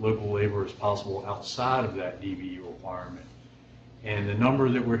local labor as possible outside of that DBE requirement. And the number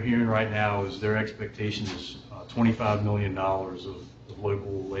that we're hearing right now is their expectation is $25 million of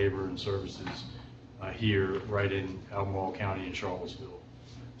local labor and services here right in Albemarle County and Charlottesville.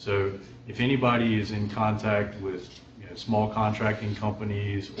 So if anybody is in contact with small contracting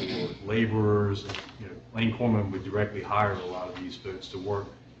companies or laborers, Lane Corman would directly hire a lot of these folks to work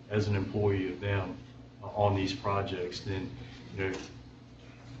as an employee of them on these projects, then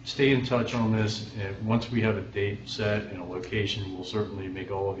stay in touch on this. And once we have a date set and a location, we'll certainly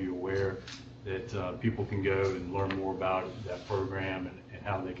make all of you aware that people can go and learn more about that program and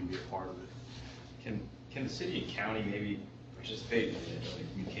how they can be a part of it. Can the city and county maybe participate in the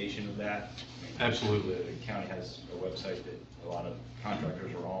communication of that? Absolutely. The county has a website that a lot of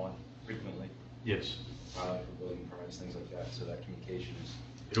contractors are on frequently. Yes. filing for building permits, things like that, so that communication is.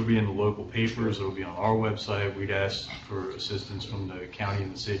 It'll be in the local papers, it'll be on our website. We'd ask for assistance from the county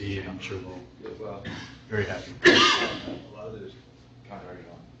and the city, and I'm sure they'll be Well, very happy. a lot of those kind of already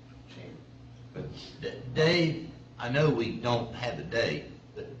on chain. But Dave, I know we don't have a date,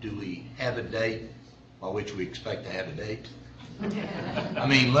 but do we have a date by which we expect to have a date? I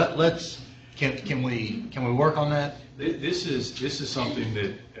mean, can we work on that? This is something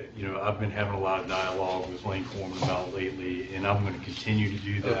that, I've been having a lot of dialogue with Lane Corman about lately, and I'm going to continue to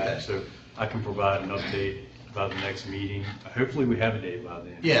do Okay. that. So I can provide an update about the next meeting. Hopefully we have a date by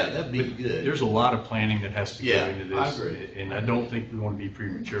then. Yeah, that'd be But good. There's a lot of planning that has to go Yeah, into this. I agree. And I don't think we want to be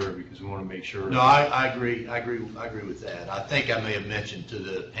premature because we want to make sure. No, I agree with that. I think I may have mentioned to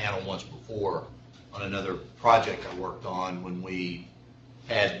the panel once before on another project I worked on when we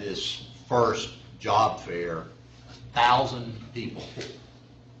had this first job fair, 1,000 people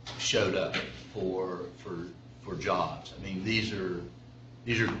showed up for jobs. I mean, these are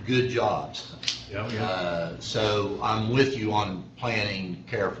good jobs. Yeah. So I'm with you on planning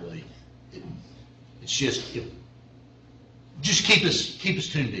carefully. It's just keep us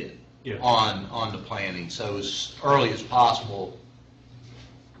tuned in Yeah. on the planning. So as early as possible,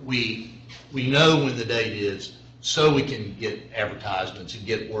 we know when the date is, so we can get advertisements and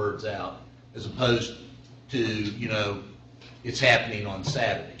get words out, as opposed to it's happening on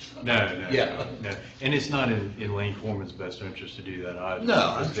Saturdays. No. Yeah. No. And it's not in Lane Corman's best interest to do that either.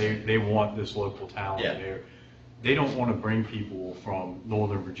 No, Because they want this local talent Yeah. there. They don't want to bring people from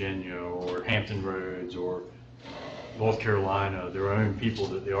Northern Virginia or Hampton Roads or North Carolina, their own people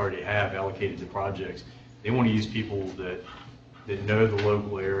that they already have allocated to projects. They want to use people that know the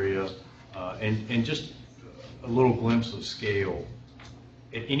local area, and just a little glimpse of scale.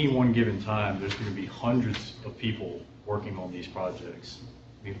 At any one given time, there's going to be hundreds of people working on these projects.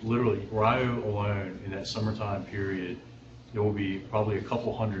 I mean, literally, Rio alone, in that summertime period, there will be probably a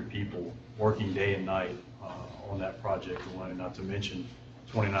couple hundred people working day and night on that project alone, not to mention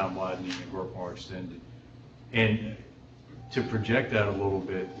 29 widening and Grove extended. And to project that a little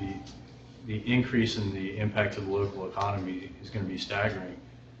bit, the increase in the impact to the local economy is going to be staggering.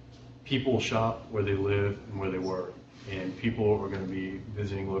 People shop where they live and where they work, and people are going to be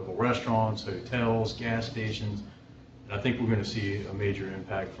visiting local restaurants, hotels, gas stations, and I think we're going to see a major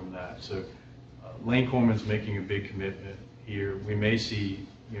impact from that. So Lane Corman's making a big commitment here. We may see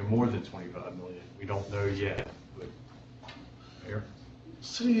more than 25 million. We don't know yet, but Mayor?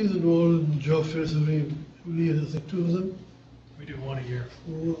 City is involved in job fairs every year, I think 2 of them. We do one a year.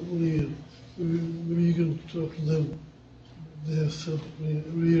 One year. Maybe you can talk to them. They have said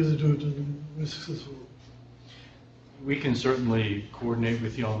every year they do it and we're successful. We can certainly coordinate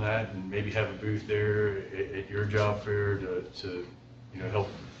with you on that and maybe have a booth there at your job fair to help.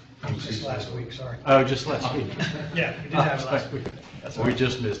 Just last week, sorry. Oh, just last week. Yeah, we did have it last week. That's all We right.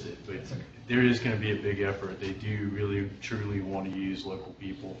 just missed it, but there is going to be a big effort. They do really, truly want to use local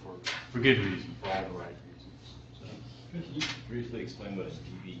people for good reason, for all the right reasons. So, Can you briefly explain what a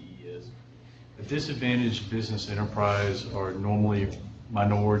DBE is? a disadvantaged business enterprise are normally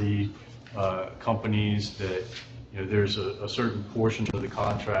minority companies that, there's a certain portion of the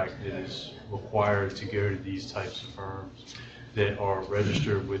contract that is required to go to these types of firms that are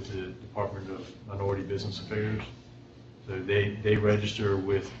registered with the Department of Minority Business Affairs. So they register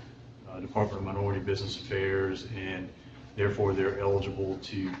with Department of Minority Business Affairs, and therefore they're eligible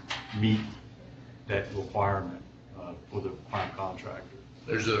to meet that requirement for the prime contractor.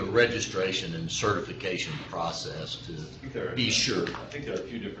 There's a registration and certification process to be sure. I think there are a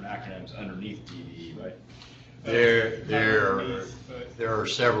few different acronyms underneath DBE, right? There are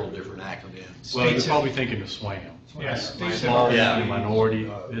several different acronyms. Well, you're probably thinking of SWAM. Yes. Small Yeah. and minority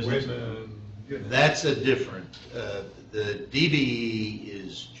business. women, That's a different, the DBE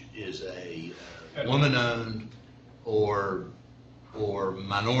is a woman-owned or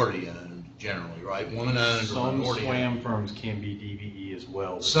minority-owned generally, right? Woman-owned or Some minority-owned. SWAM firms can be DBE as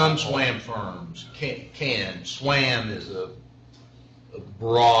well. but Some not all. SWAM firms can. SWAM is a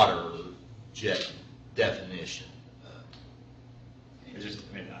broader definition. It's just,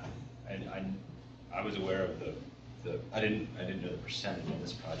 I was aware of I didn't know the percentage in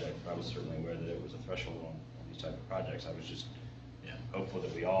this project, but I was certainly aware that it was a threshold on these type of projects. I was just hopeful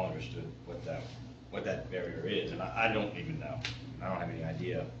that we all understood what that barrier is, and I don't even know. I don't have any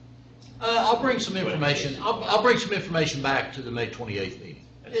idea. I'll bring some information. I'll bring some information back to the May 28th meeting.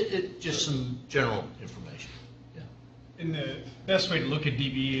 Just some general information. Yeah. And the best way to look at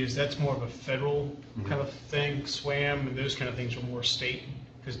DBE is that's more of a federal kind of thing. SWAM and those kind of things are more state,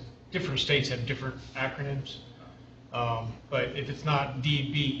 because different states have different acronyms. But if it's not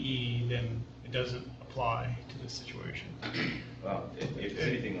DBE, then it doesn't apply to this situation. Well, if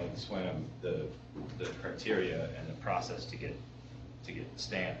anything, like SWAM, the criteria and the process to get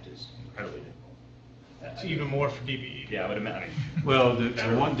stamped is incredibly difficult. It's even more for DBE. Yeah, I would imagine. Well, the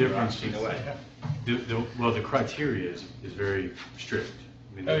one difference, In a way. the criteria is very strict.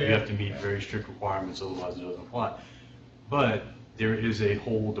 I mean, Oh, you yeah. have to meet very strict requirements, otherwise it doesn't apply. But there is a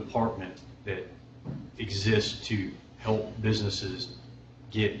whole department that exists to help businesses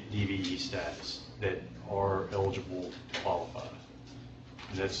get DBE status that are eligible to qualify.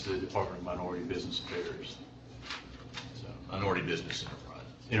 And that's the Department of Minority Business Affairs. So, Minority Business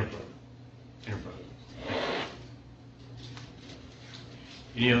Enterprise. Enterprise.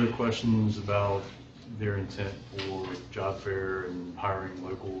 Any other questions about their intent for job fair and hiring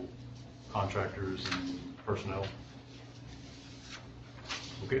local contractors and personnel?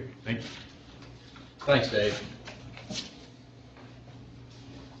 Okay, thank you. Thanks, Dave.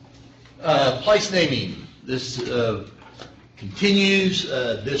 Place naming, this continues.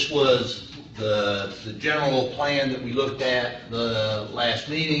 This was the general plan that we looked at the last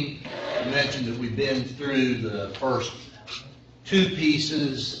meeting. I mentioned that we've been through the first two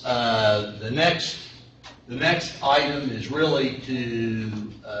pieces. The next item is really to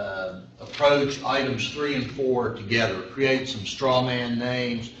approach items 3 and 4 together, create some straw man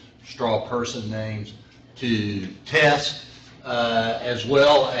names, straw person names to test, as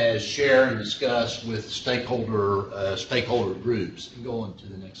well as share and discuss with stakeholder groups. Go on to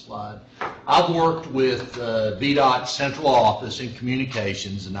the next slide. I've worked with VDOT Central Office in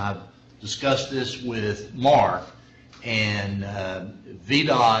Communications, and I've discussed this with Mark. And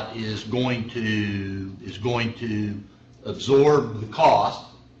VDOT is going to absorb the cost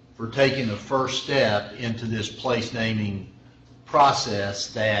for taking a first step into this place naming process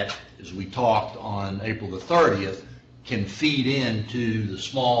that, as we talked on April the 30th, can feed into the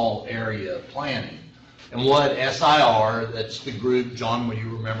small area planning. And what SIR, that's the group, John, when you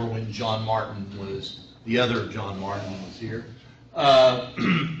remember when John Martin was, the other John Martin was here,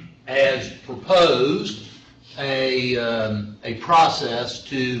 has proposed a process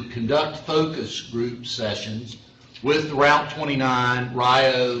to conduct focus group sessions with the Route 29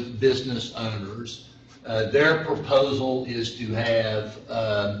 RIO business owners. Their proposal is to have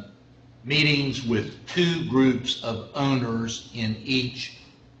meetings with 2 groups of owners in each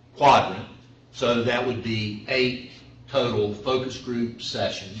quadrant. So that would be 8 total focus group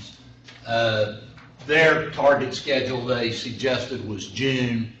sessions. Their target schedule they suggested was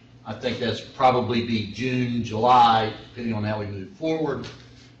June. I think that's probably be June, July, depending on how we move forward.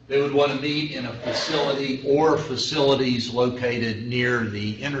 They would want to meet in a facility or facilities located near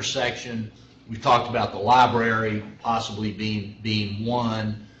the intersection. We've talked about the library possibly being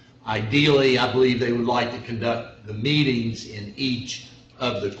one. Ideally, I believe they would like to conduct the meetings in each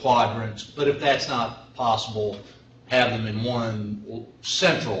of the quadrants, but if that's not possible, have them in one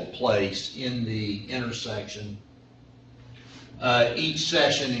central place in the intersection. Each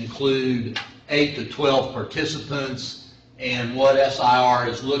session include 8 to 12 participants, and what SIR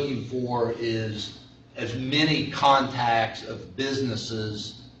is looking for is as many contacts of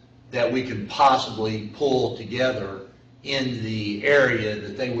businesses that we can possibly pull together in the area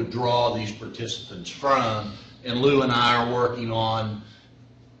that they would draw these participants from. And Lou and I are working on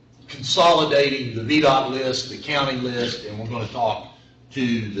consolidating the VDOT list, the county list, and we're going to talk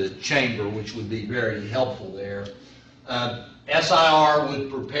to the chamber, which would be very helpful there. SIR would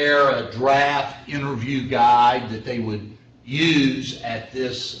prepare a draft interview guide that they would use at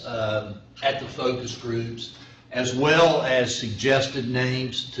this at the focus groups, as well as suggested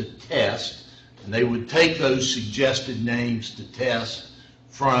names to test. And they would take those suggested names to test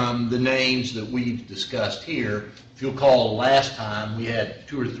from the names that we've discussed here. If you'll recall, last time we had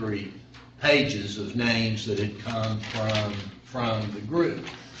 2 or 3 pages of names that had come from the group.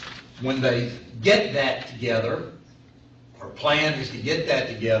 When they get that together, our plan is to get that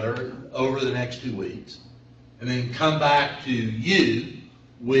together over the next 2 weeks, and then come back to you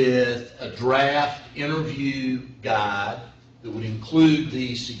with a draft interview guide that would include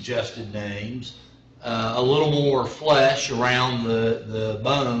these suggested names, a little more flesh around the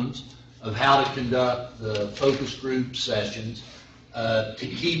bones of how to conduct the focus group sessions. To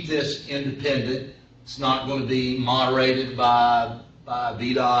keep this independent, it's not going to be moderated by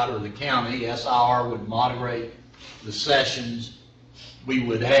VDOT or the county. SIR would moderate the sessions. We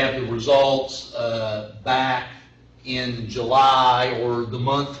would have the results back in July or the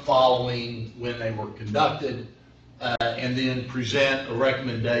month following when they were conducted, and then present a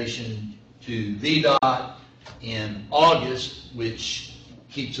recommendation to VDOT in August, which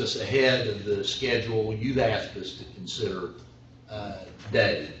keeps us ahead of the schedule you've asked us to consider,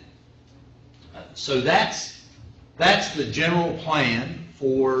 Dave. So that's the general plan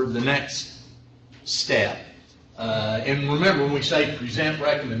for the next step. And remember, when we say present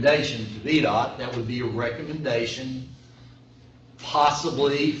recommendation to VDOT, that would be a recommendation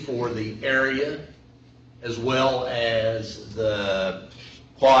possibly for the area as well as the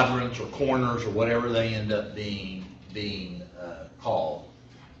quadrants or corners or whatever they end up being called.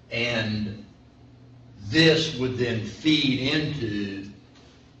 And this would then feed into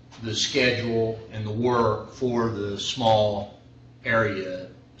the schedule and the work for the small area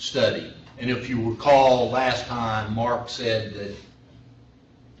study. And if you recall last time, Mark said that,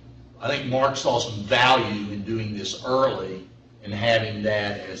 I think Mark saw some value in doing this early and having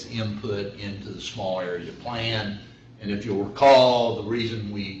that as input into the small area plan. And if you'll recall, the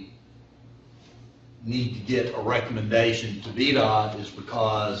reason we need to get a recommendation to VDOT is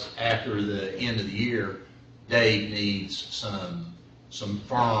because after the end of the year, Dave needs some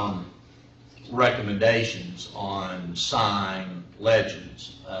firm recommendations on sign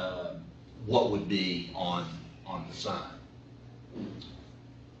legends, what would be on the sign.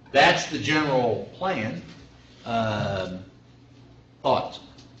 That's the general plan. Thoughts?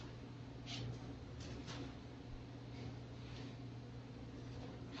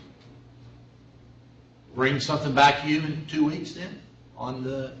 Bring something back to you in 2 weeks then on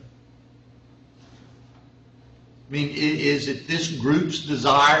the, I mean, is it this group's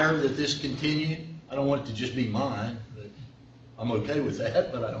desire that this continue? I don't want it to just be mine, but I'm okay with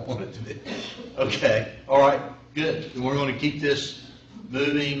that, but I don't want it to be. Okay, all right, good. Then we're going to keep this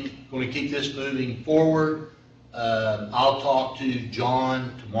moving forward. I'll talk to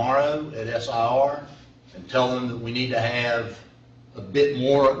John tomorrow at SIR and tell them that we need to have a bit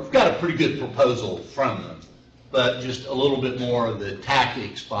more. We've got a pretty good proposal from them, but just a little bit more of the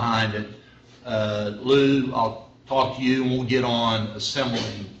tactics behind it. Lou, I'll talk to you and we'll get on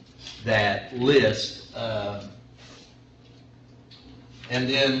assembling that list. And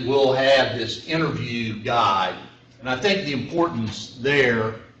then we'll have this interview guide. And I think the importance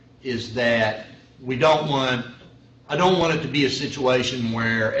there is that I don't want it to be a situation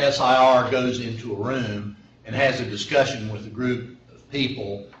where SIR goes into a room and has a discussion with a group of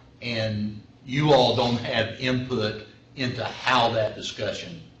people and you all don't have input into how that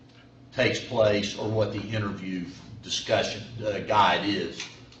discussion takes place or what the interview discussion guide is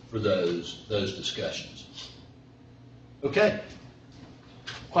for those discussions. Okay.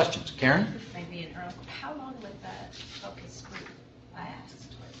 Questions? Karen? This may be an early, how long would the focus group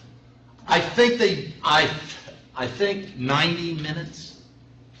last? I think 90 minutes.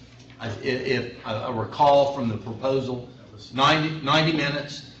 If I recall from the proposal, 90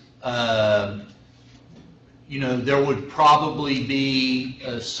 minutes. There would probably be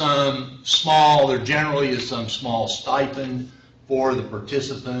there generally is some small stipend for the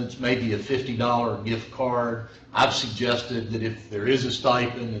participants, maybe a $50 gift card. I've suggested that if there is a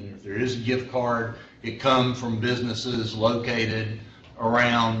stipend and if there is a gift card, it come from businesses located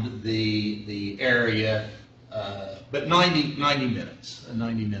around the area. But 90 minutes, a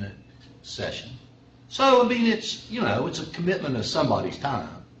 90-minute session. So, I mean, it's a commitment of somebody's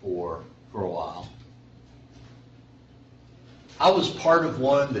time for a while. I was part of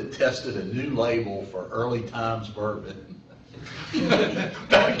one that tested a new label for Early Times bourbon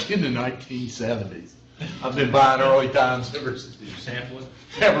back in the 1970s. I've been buying Early Times ever since. Did you sample it?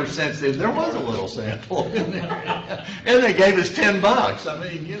 Ever since then. There was a little sample in there. And they gave us $10. I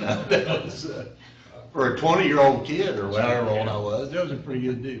mean, that was, for a 20-year-old kid or whatever old I was, that was a pretty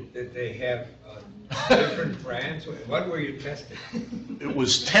good deal. Did they have different brands? What were you testing? It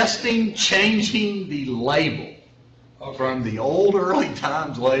was testing, changing the label. Okay. From the old Early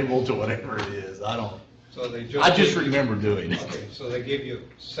Times label to whatever it is. I just remember doing it. Okay, so they give you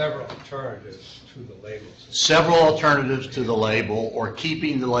several alternatives to the labels. Several alternatives to the label or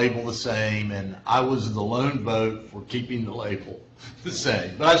keeping the label the same, and I was the lone vote for keeping the label the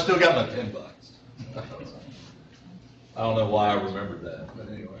same. But I still got my $10. I don't know why I remembered that, but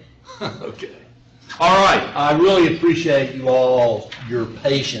anyway. Okay. All right. I really appreciate you all, your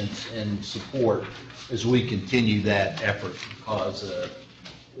patience and support as we continue that effort, because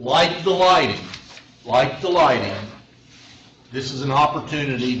like the lighting, this is an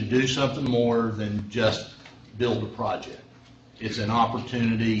opportunity to do something more than just build a project. It's an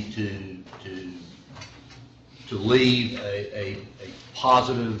opportunity to leave a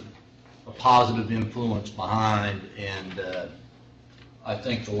positive influence behind, and I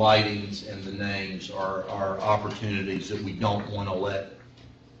think the lightings and the names are opportunities that we don't want to let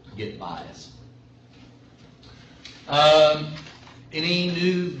get by us. Any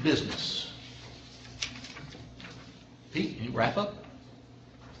new business? Pete, any wrap up?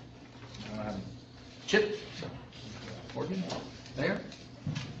 I don't have Morgan? Mayor?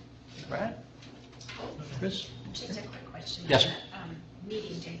 Brad? Chris? Just a quick question. Yes, on the,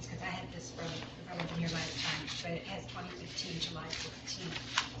 Meeting dates, because I had this from, I wasn't here last time, but it has 2015, July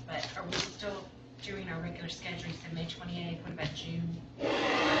 15th. But are we still doing our regular scheduling, so May 28th, what about June?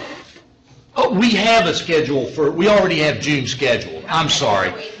 Oh, we have a schedule we already have June scheduled. I'm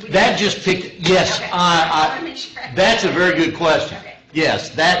sorry. That just picked, yes, Okay. I wanna make sure. that's a very good question. Okay. Yes,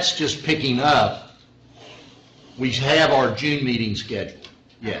 that's just picking up. We have our June meeting scheduled,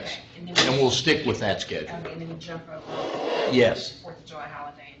 yes. Okay. And we'll stick with that schedule. Okay, and then we jump over. Yes. 4th of July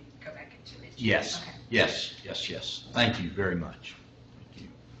holiday and go back into it. Yes, Okay. yes, yes, yes. Thank you very much. Thank you.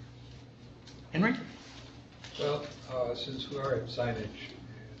 Henry? Well, since we are at signage,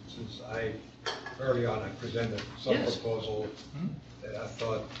 and since early on I presented some Yes. proposal that I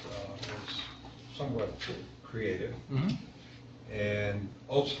thought was somewhat creative, Mhm. and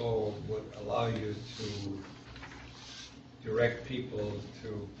also would allow you to direct people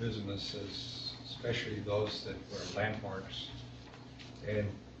to businesses, especially those that were landmarks. And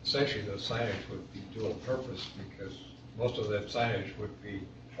essentially, the signage would be dual purpose, because most of that signage would be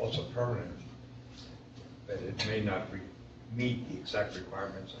also permanent, but it may not meet the exact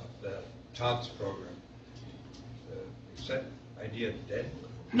requirements of the TOTS program. Is that idea dead?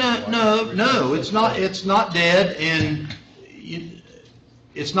 No, it's not dead, and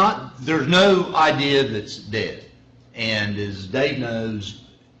it's not, there's no idea that's dead. And as Dave knows,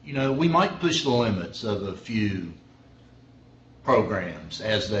 we might push the limits of a few programs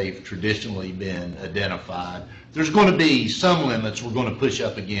as they've traditionally been identified. There's going to be some limits we're going to push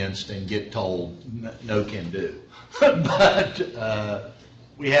up against and get told no can do. But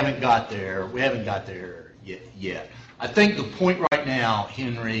we haven't got there. We haven't got there yet. I think the point right now,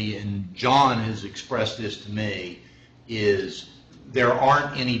 Henry, and John has expressed this to me, is there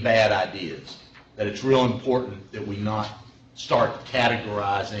aren't any bad ideas. That it's real important that we not start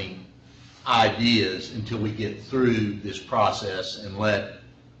categorizing ideas until we get through this process and let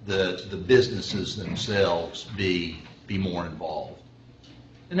the businesses themselves be more involved.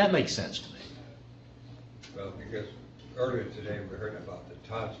 And that makes sense to me. Well, because earlier today we heard about the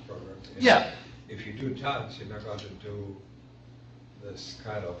TOTS program. And Yeah. if you do TOTS, you're not going to do this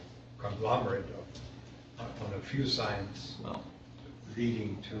kind of conglomerate on a few signs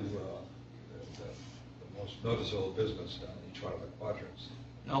leading to the most noticeable business on each one of the quadrants.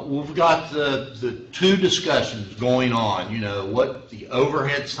 Now, we've got the two discussions going on, what the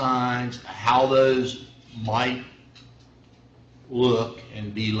overhead signs, how those might look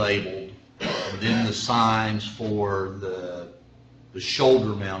and be labeled, and then the signs for the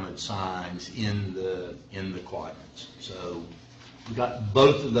shoulder-mounted signs in the quadrants. So we've got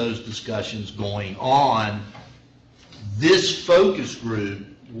both of those discussions going on. This focus group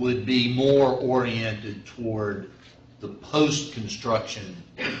would be more oriented toward the post-construction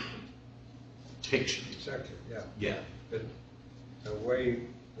picture. Exactly, yeah. Yeah. But the way,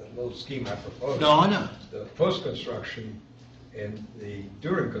 the little scheme I proposed. No, I know. The post-construction and the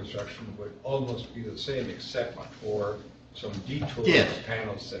during construction would almost be the same, except for some detour Yes.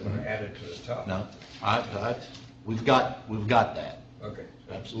 panels that were added to the top. No, we've got that. Okay.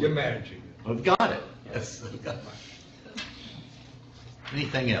 Absolutely. You're managing it. We've got it. Yes, we've got it.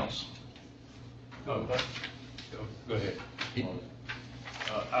 Anything else? Go ahead.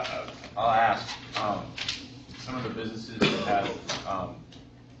 I'll ask, some of the businesses that have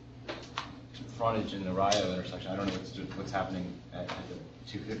frontage in the Rio intersection, I don't know what's happening at the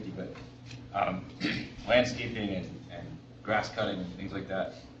 250, but landscaping and grass cutting and things like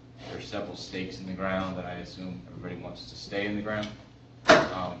that, there's several stakes in the ground that I assume everybody wants to stay in the ground.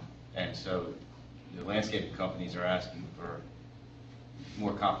 And so the landscaping companies are asking for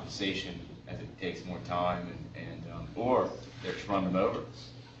more compensation as it takes more time or they're just running them over,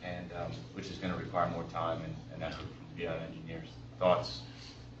 and which is going to require more time and effort from the engineers. Thoughts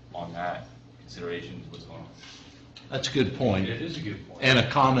on that? Considerations? What's going on? That's a good point. It is a good point. And a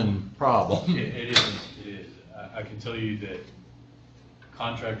common problem. It is. I can tell you that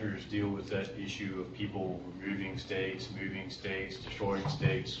contractors deal with that issue of people removing stakes, moving stakes, destroying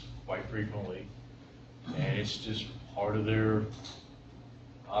stakes quite frequently. And it's just part of their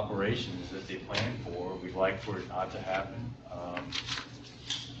operations that they plan for. We'd like for it not to happen.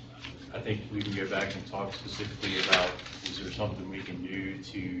 I think we can go back and talk specifically about, is there something we can do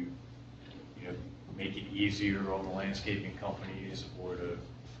to, make it easier on the landscaping companies or to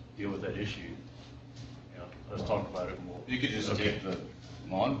deal with that issue? Let's talk about it more. You could just take the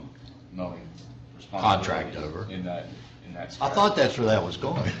lawn mowing Contract responsibility over. in that. I stretch. thought that's where that was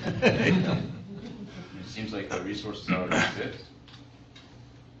going. It seems like the resources already exist.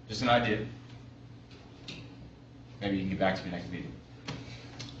 Just an idea. maybe you can get back to me next meeting.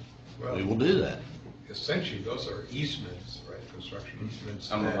 We will do that. Essentially, those are easements, right, construction easements.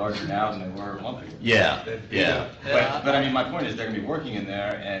 Some are that- larger now than they were a month ago. Yeah, that yeah. But I mean, my point is, they're gonna be working in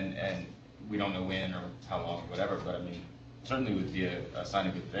there, and we don't know when or how long, whatever, but I mean, certainly would be a sign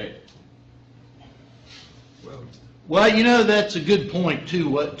of good faith. Well, Well, that's a good point, two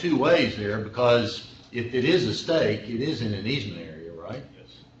ways there, because if it is a stake, it is in an easement area, right?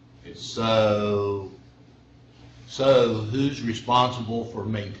 Yes. So who's responsible for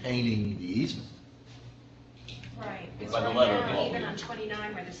maintaining the easement? Right, because By the right letter of now, law. even on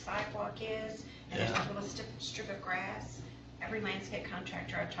 29 where the sidewalk is, and there's Yeah. a little strip of grass, every landscape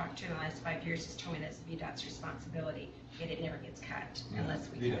contractor I've talked to in the last 5 years has told me that's VDOT's responsibility, yet it never gets cut unless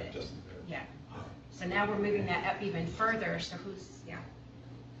we cut VDOT it. doesn't do it. Yeah. So now we're moving that up even further, so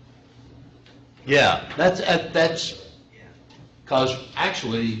Yeah, that's, because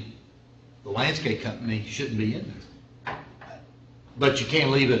actually, the landscape company shouldn't be in there. But you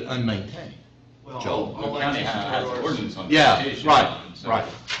can't leave it unmaintained. Well, Joel, all The county entrance has corridors- ordinance on Yeah, vegetation. right, so- right.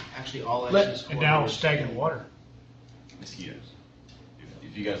 Actually, all Let- entrance And now corridors. stagnant water. Mosquitoes.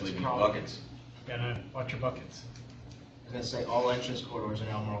 If you guys leave in Problem. buckets, Gotta watch your buckets. I was gonna say, all entrance corridors in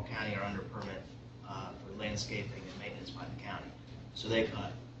Albemarle County are under permit for landscaping and maintenance by the county. So they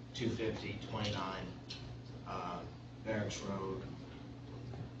cut 250, 29, Barracks Road,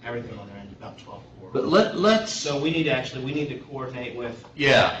 everything on their end, about 12 But corridors. let's, So we need to coordinate with.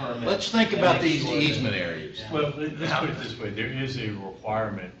 yeah, permit let's think and about make these sure that- easement areas. Yeah. Well, let's put it this way, there is a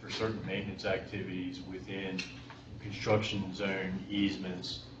requirement for certain maintenance activities within construction zone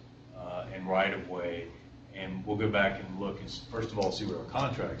easements and right-of-way, and we'll go back and look, and first of all, see what our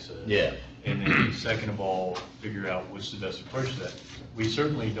contract says. Yeah. And then second of all, figure out what's the best approach to that. We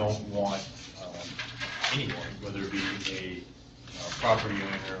certainly don't want anyone, whether it be a property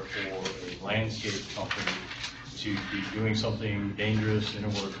owner or a landscape company, to be doing something dangerous in a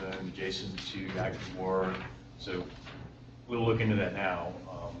work zone adjacent to active work. So we'll look into that now.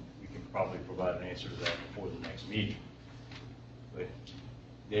 We can probably provide an answer to that before the next meeting. But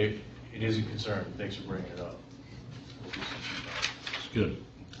it is a concern. Thanks for bringing it up. We'll do something about it. It's good.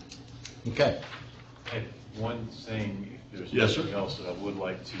 Okay. Hey, one thing, if there's Yes, sir. anything else that I would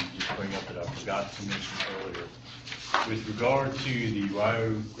like to just bring up that I forgot to mention earlier. With regard to the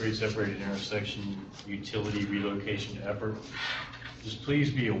Rio Grade Separated Intersection utility relocation effort, just please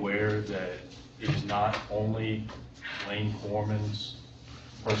be aware that it is not only Lane Foreman's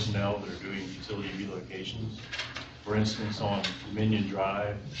personnel that are doing utility relocations. For instance, on Dominion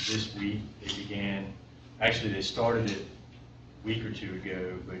Drive this week, they started it a week or two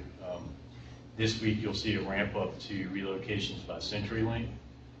ago, but this week you'll see a ramp up to relocations by CenturyLink.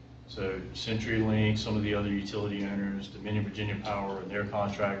 So CenturyLink, some of the other utility owners, Dominion Virginia Power and their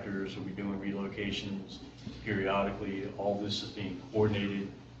contractors will be doing relocations periodically. All this is being coordinated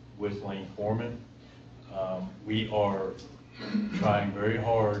with Lane Foreman. We are trying very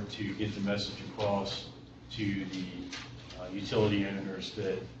hard to get the message across to the utility owners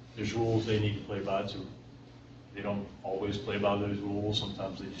that there's rules they need to play by too. They don't always play by those rules.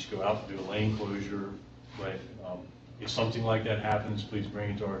 Sometimes they just go out and do a lane closure. But if something like that happens, please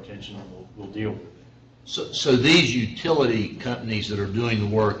bring it to our attention and we'll deal with it. So these utility companies that are doing the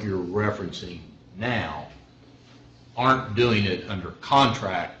work you're referencing now aren't doing it under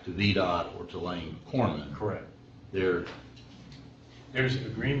contract to VDOT or to Lane Corman. Correct. They're, There's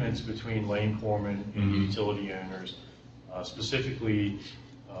agreements between Lane Corman and the Mhm. utility owners, specifically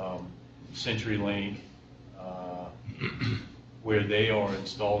CenturyLink, where they are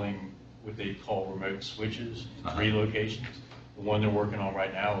installing what they call remote switches, relocations. The one they're working on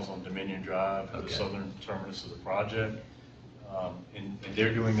right now is on Dominion Drive, the Okay. southern terminus of the project. And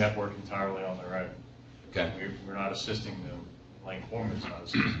they're doing that work entirely on their own. okay. We're not assisting them. Lane Corman's not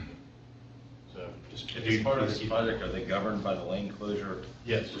assisting them. So just. as part of this project, are they governed by the lane closure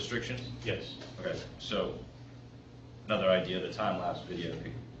Yes. restrictions? Yes. Okay, so another idea, the time-lapse video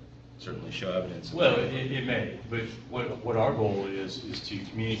could certainly show evidence. of Well, that. it may, but what our goal is to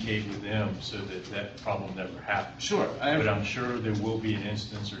communicate with them so that that problem never happens. Sure, But I'm sure there will be an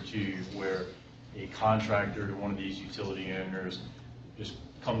instance or two where a contractor to one of these utility owners just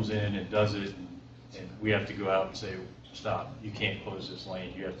comes in and does it, and we have to go out and say, stop, you can't close this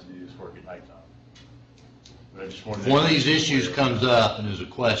lane, you have to do this work at nighttime. But I just wanted If to. one of these issues comes up and there's a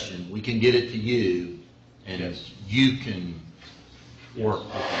question, we can get it to you and Yes. you can work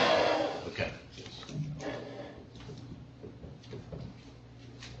with it. Okay.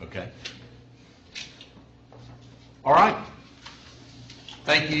 Okay. All right.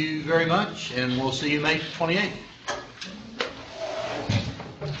 Thank you very much, and we'll see you May 28th.